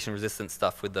some observation-resistant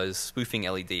stuff with those spoofing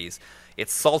LEDs,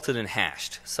 it's salted and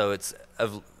hashed. So it's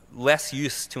of less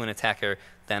use to an attacker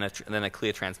than a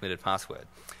clear transmitted password.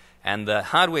 And the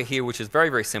hardware here, which is very,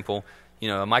 very simple, a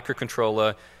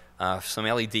microcontroller, some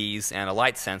LEDs, and a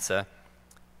light sensor,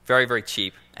 very, very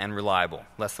cheap and reliable,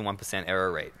 less than 1%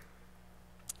 error rate.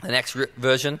 The next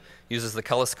version uses the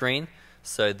color screen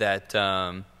so that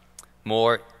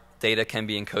more data can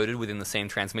be encoded within the same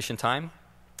transmission time.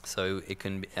 So it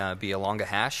can be a longer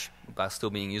hash, but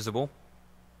still being usable.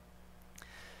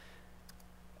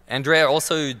 Andrea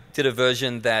also did a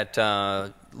version that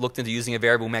looked into using a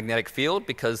variable magnetic field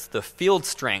because the field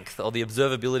strength or the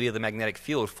observability of the magnetic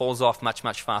field falls off much,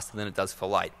 much faster than it does for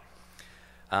light.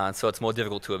 So it's more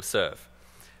difficult to observe.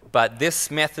 But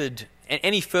this method,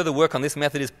 any further work on this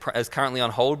method is currently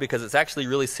on hold because it's actually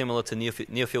really similar to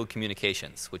near-field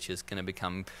communications, which is going to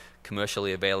become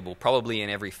commercially available probably in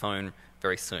every phone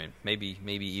very soon, maybe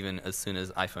even as soon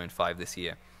as iPhone 5 this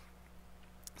year.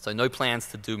 So no plans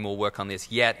to do more work on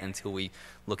this yet until we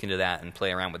look into that and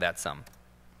play around with that some.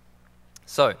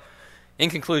 So,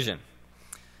 in conclusion,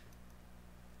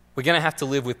 we're going to have to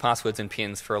live with passwords and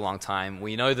pins for a long time.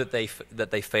 We know that they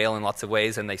fail in lots of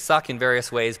ways and they suck in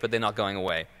various ways, but they're not going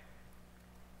away.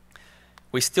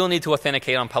 We still need to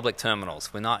authenticate on public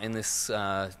terminals. We're not in this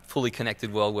fully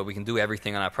connected world where we can do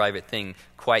everything on our private thing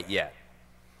quite yet.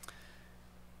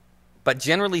 But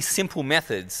generally simple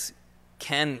methods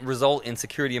can result in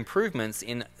security improvements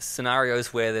in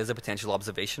scenarios where there's a potential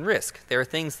observation risk. There are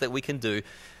things that we can do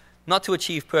not to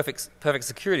achieve perfect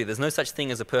security. There's no such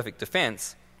thing as a perfect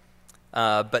defense.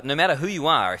 But no matter who you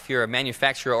are, if you're a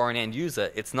manufacturer or an end user,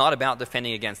 it's not about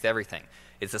defending against everything.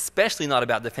 It's especially not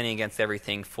about defending against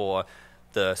everything for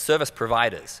the service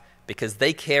providers, because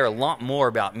they care a lot more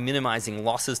about minimizing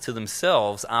losses to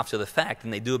themselves after the fact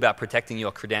than they do about protecting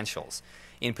your credentials.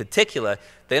 In particular,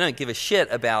 they don't give a shit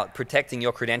about protecting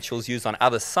your credentials used on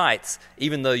other sites,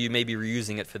 even though you may be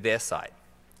reusing it for their site.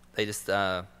 They just,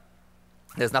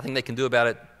 there's nothing they can do about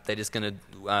it. They're just going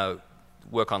to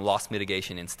work on loss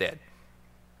mitigation instead.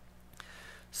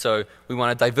 So we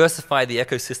want to diversify the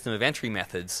ecosystem of entry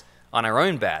methods on our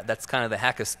own bat. That's kind of the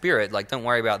hacker spirit. Like, don't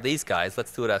worry about these guys.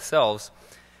 Let's do it ourselves.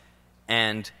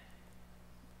 And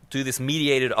do this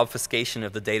mediated obfuscation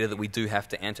of the data that we do have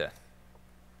to enter.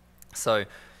 So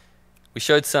we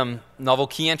showed some novel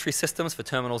key entry systems for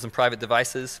terminals and private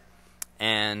devices,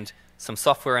 and some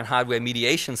software and hardware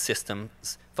mediation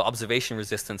systems for observation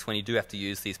resistance when you do have to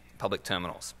use these public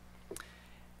terminals.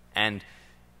 And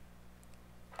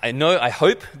I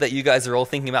hope that you guys are all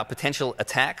thinking about potential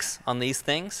attacks on these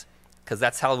things, because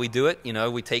that's how we do it. You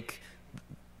know, we take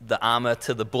the armor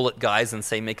to the bullet guys and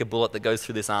say, make a bullet that goes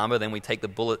through this armor. Then we take the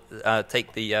bullet, you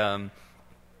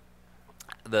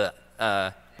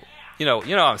know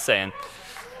what I'm saying.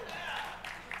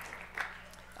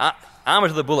 Armor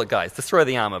to the bullet guys, destroy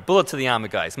the armor. Bullet to the armor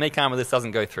guys, make armor this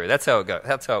doesn't go through. That's how it goes.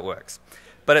 That's how it works.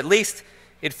 But at least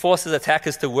it forces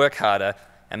attackers to work harder,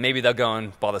 and maybe they'll go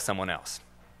and bother someone else.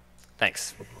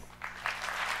 Thanks.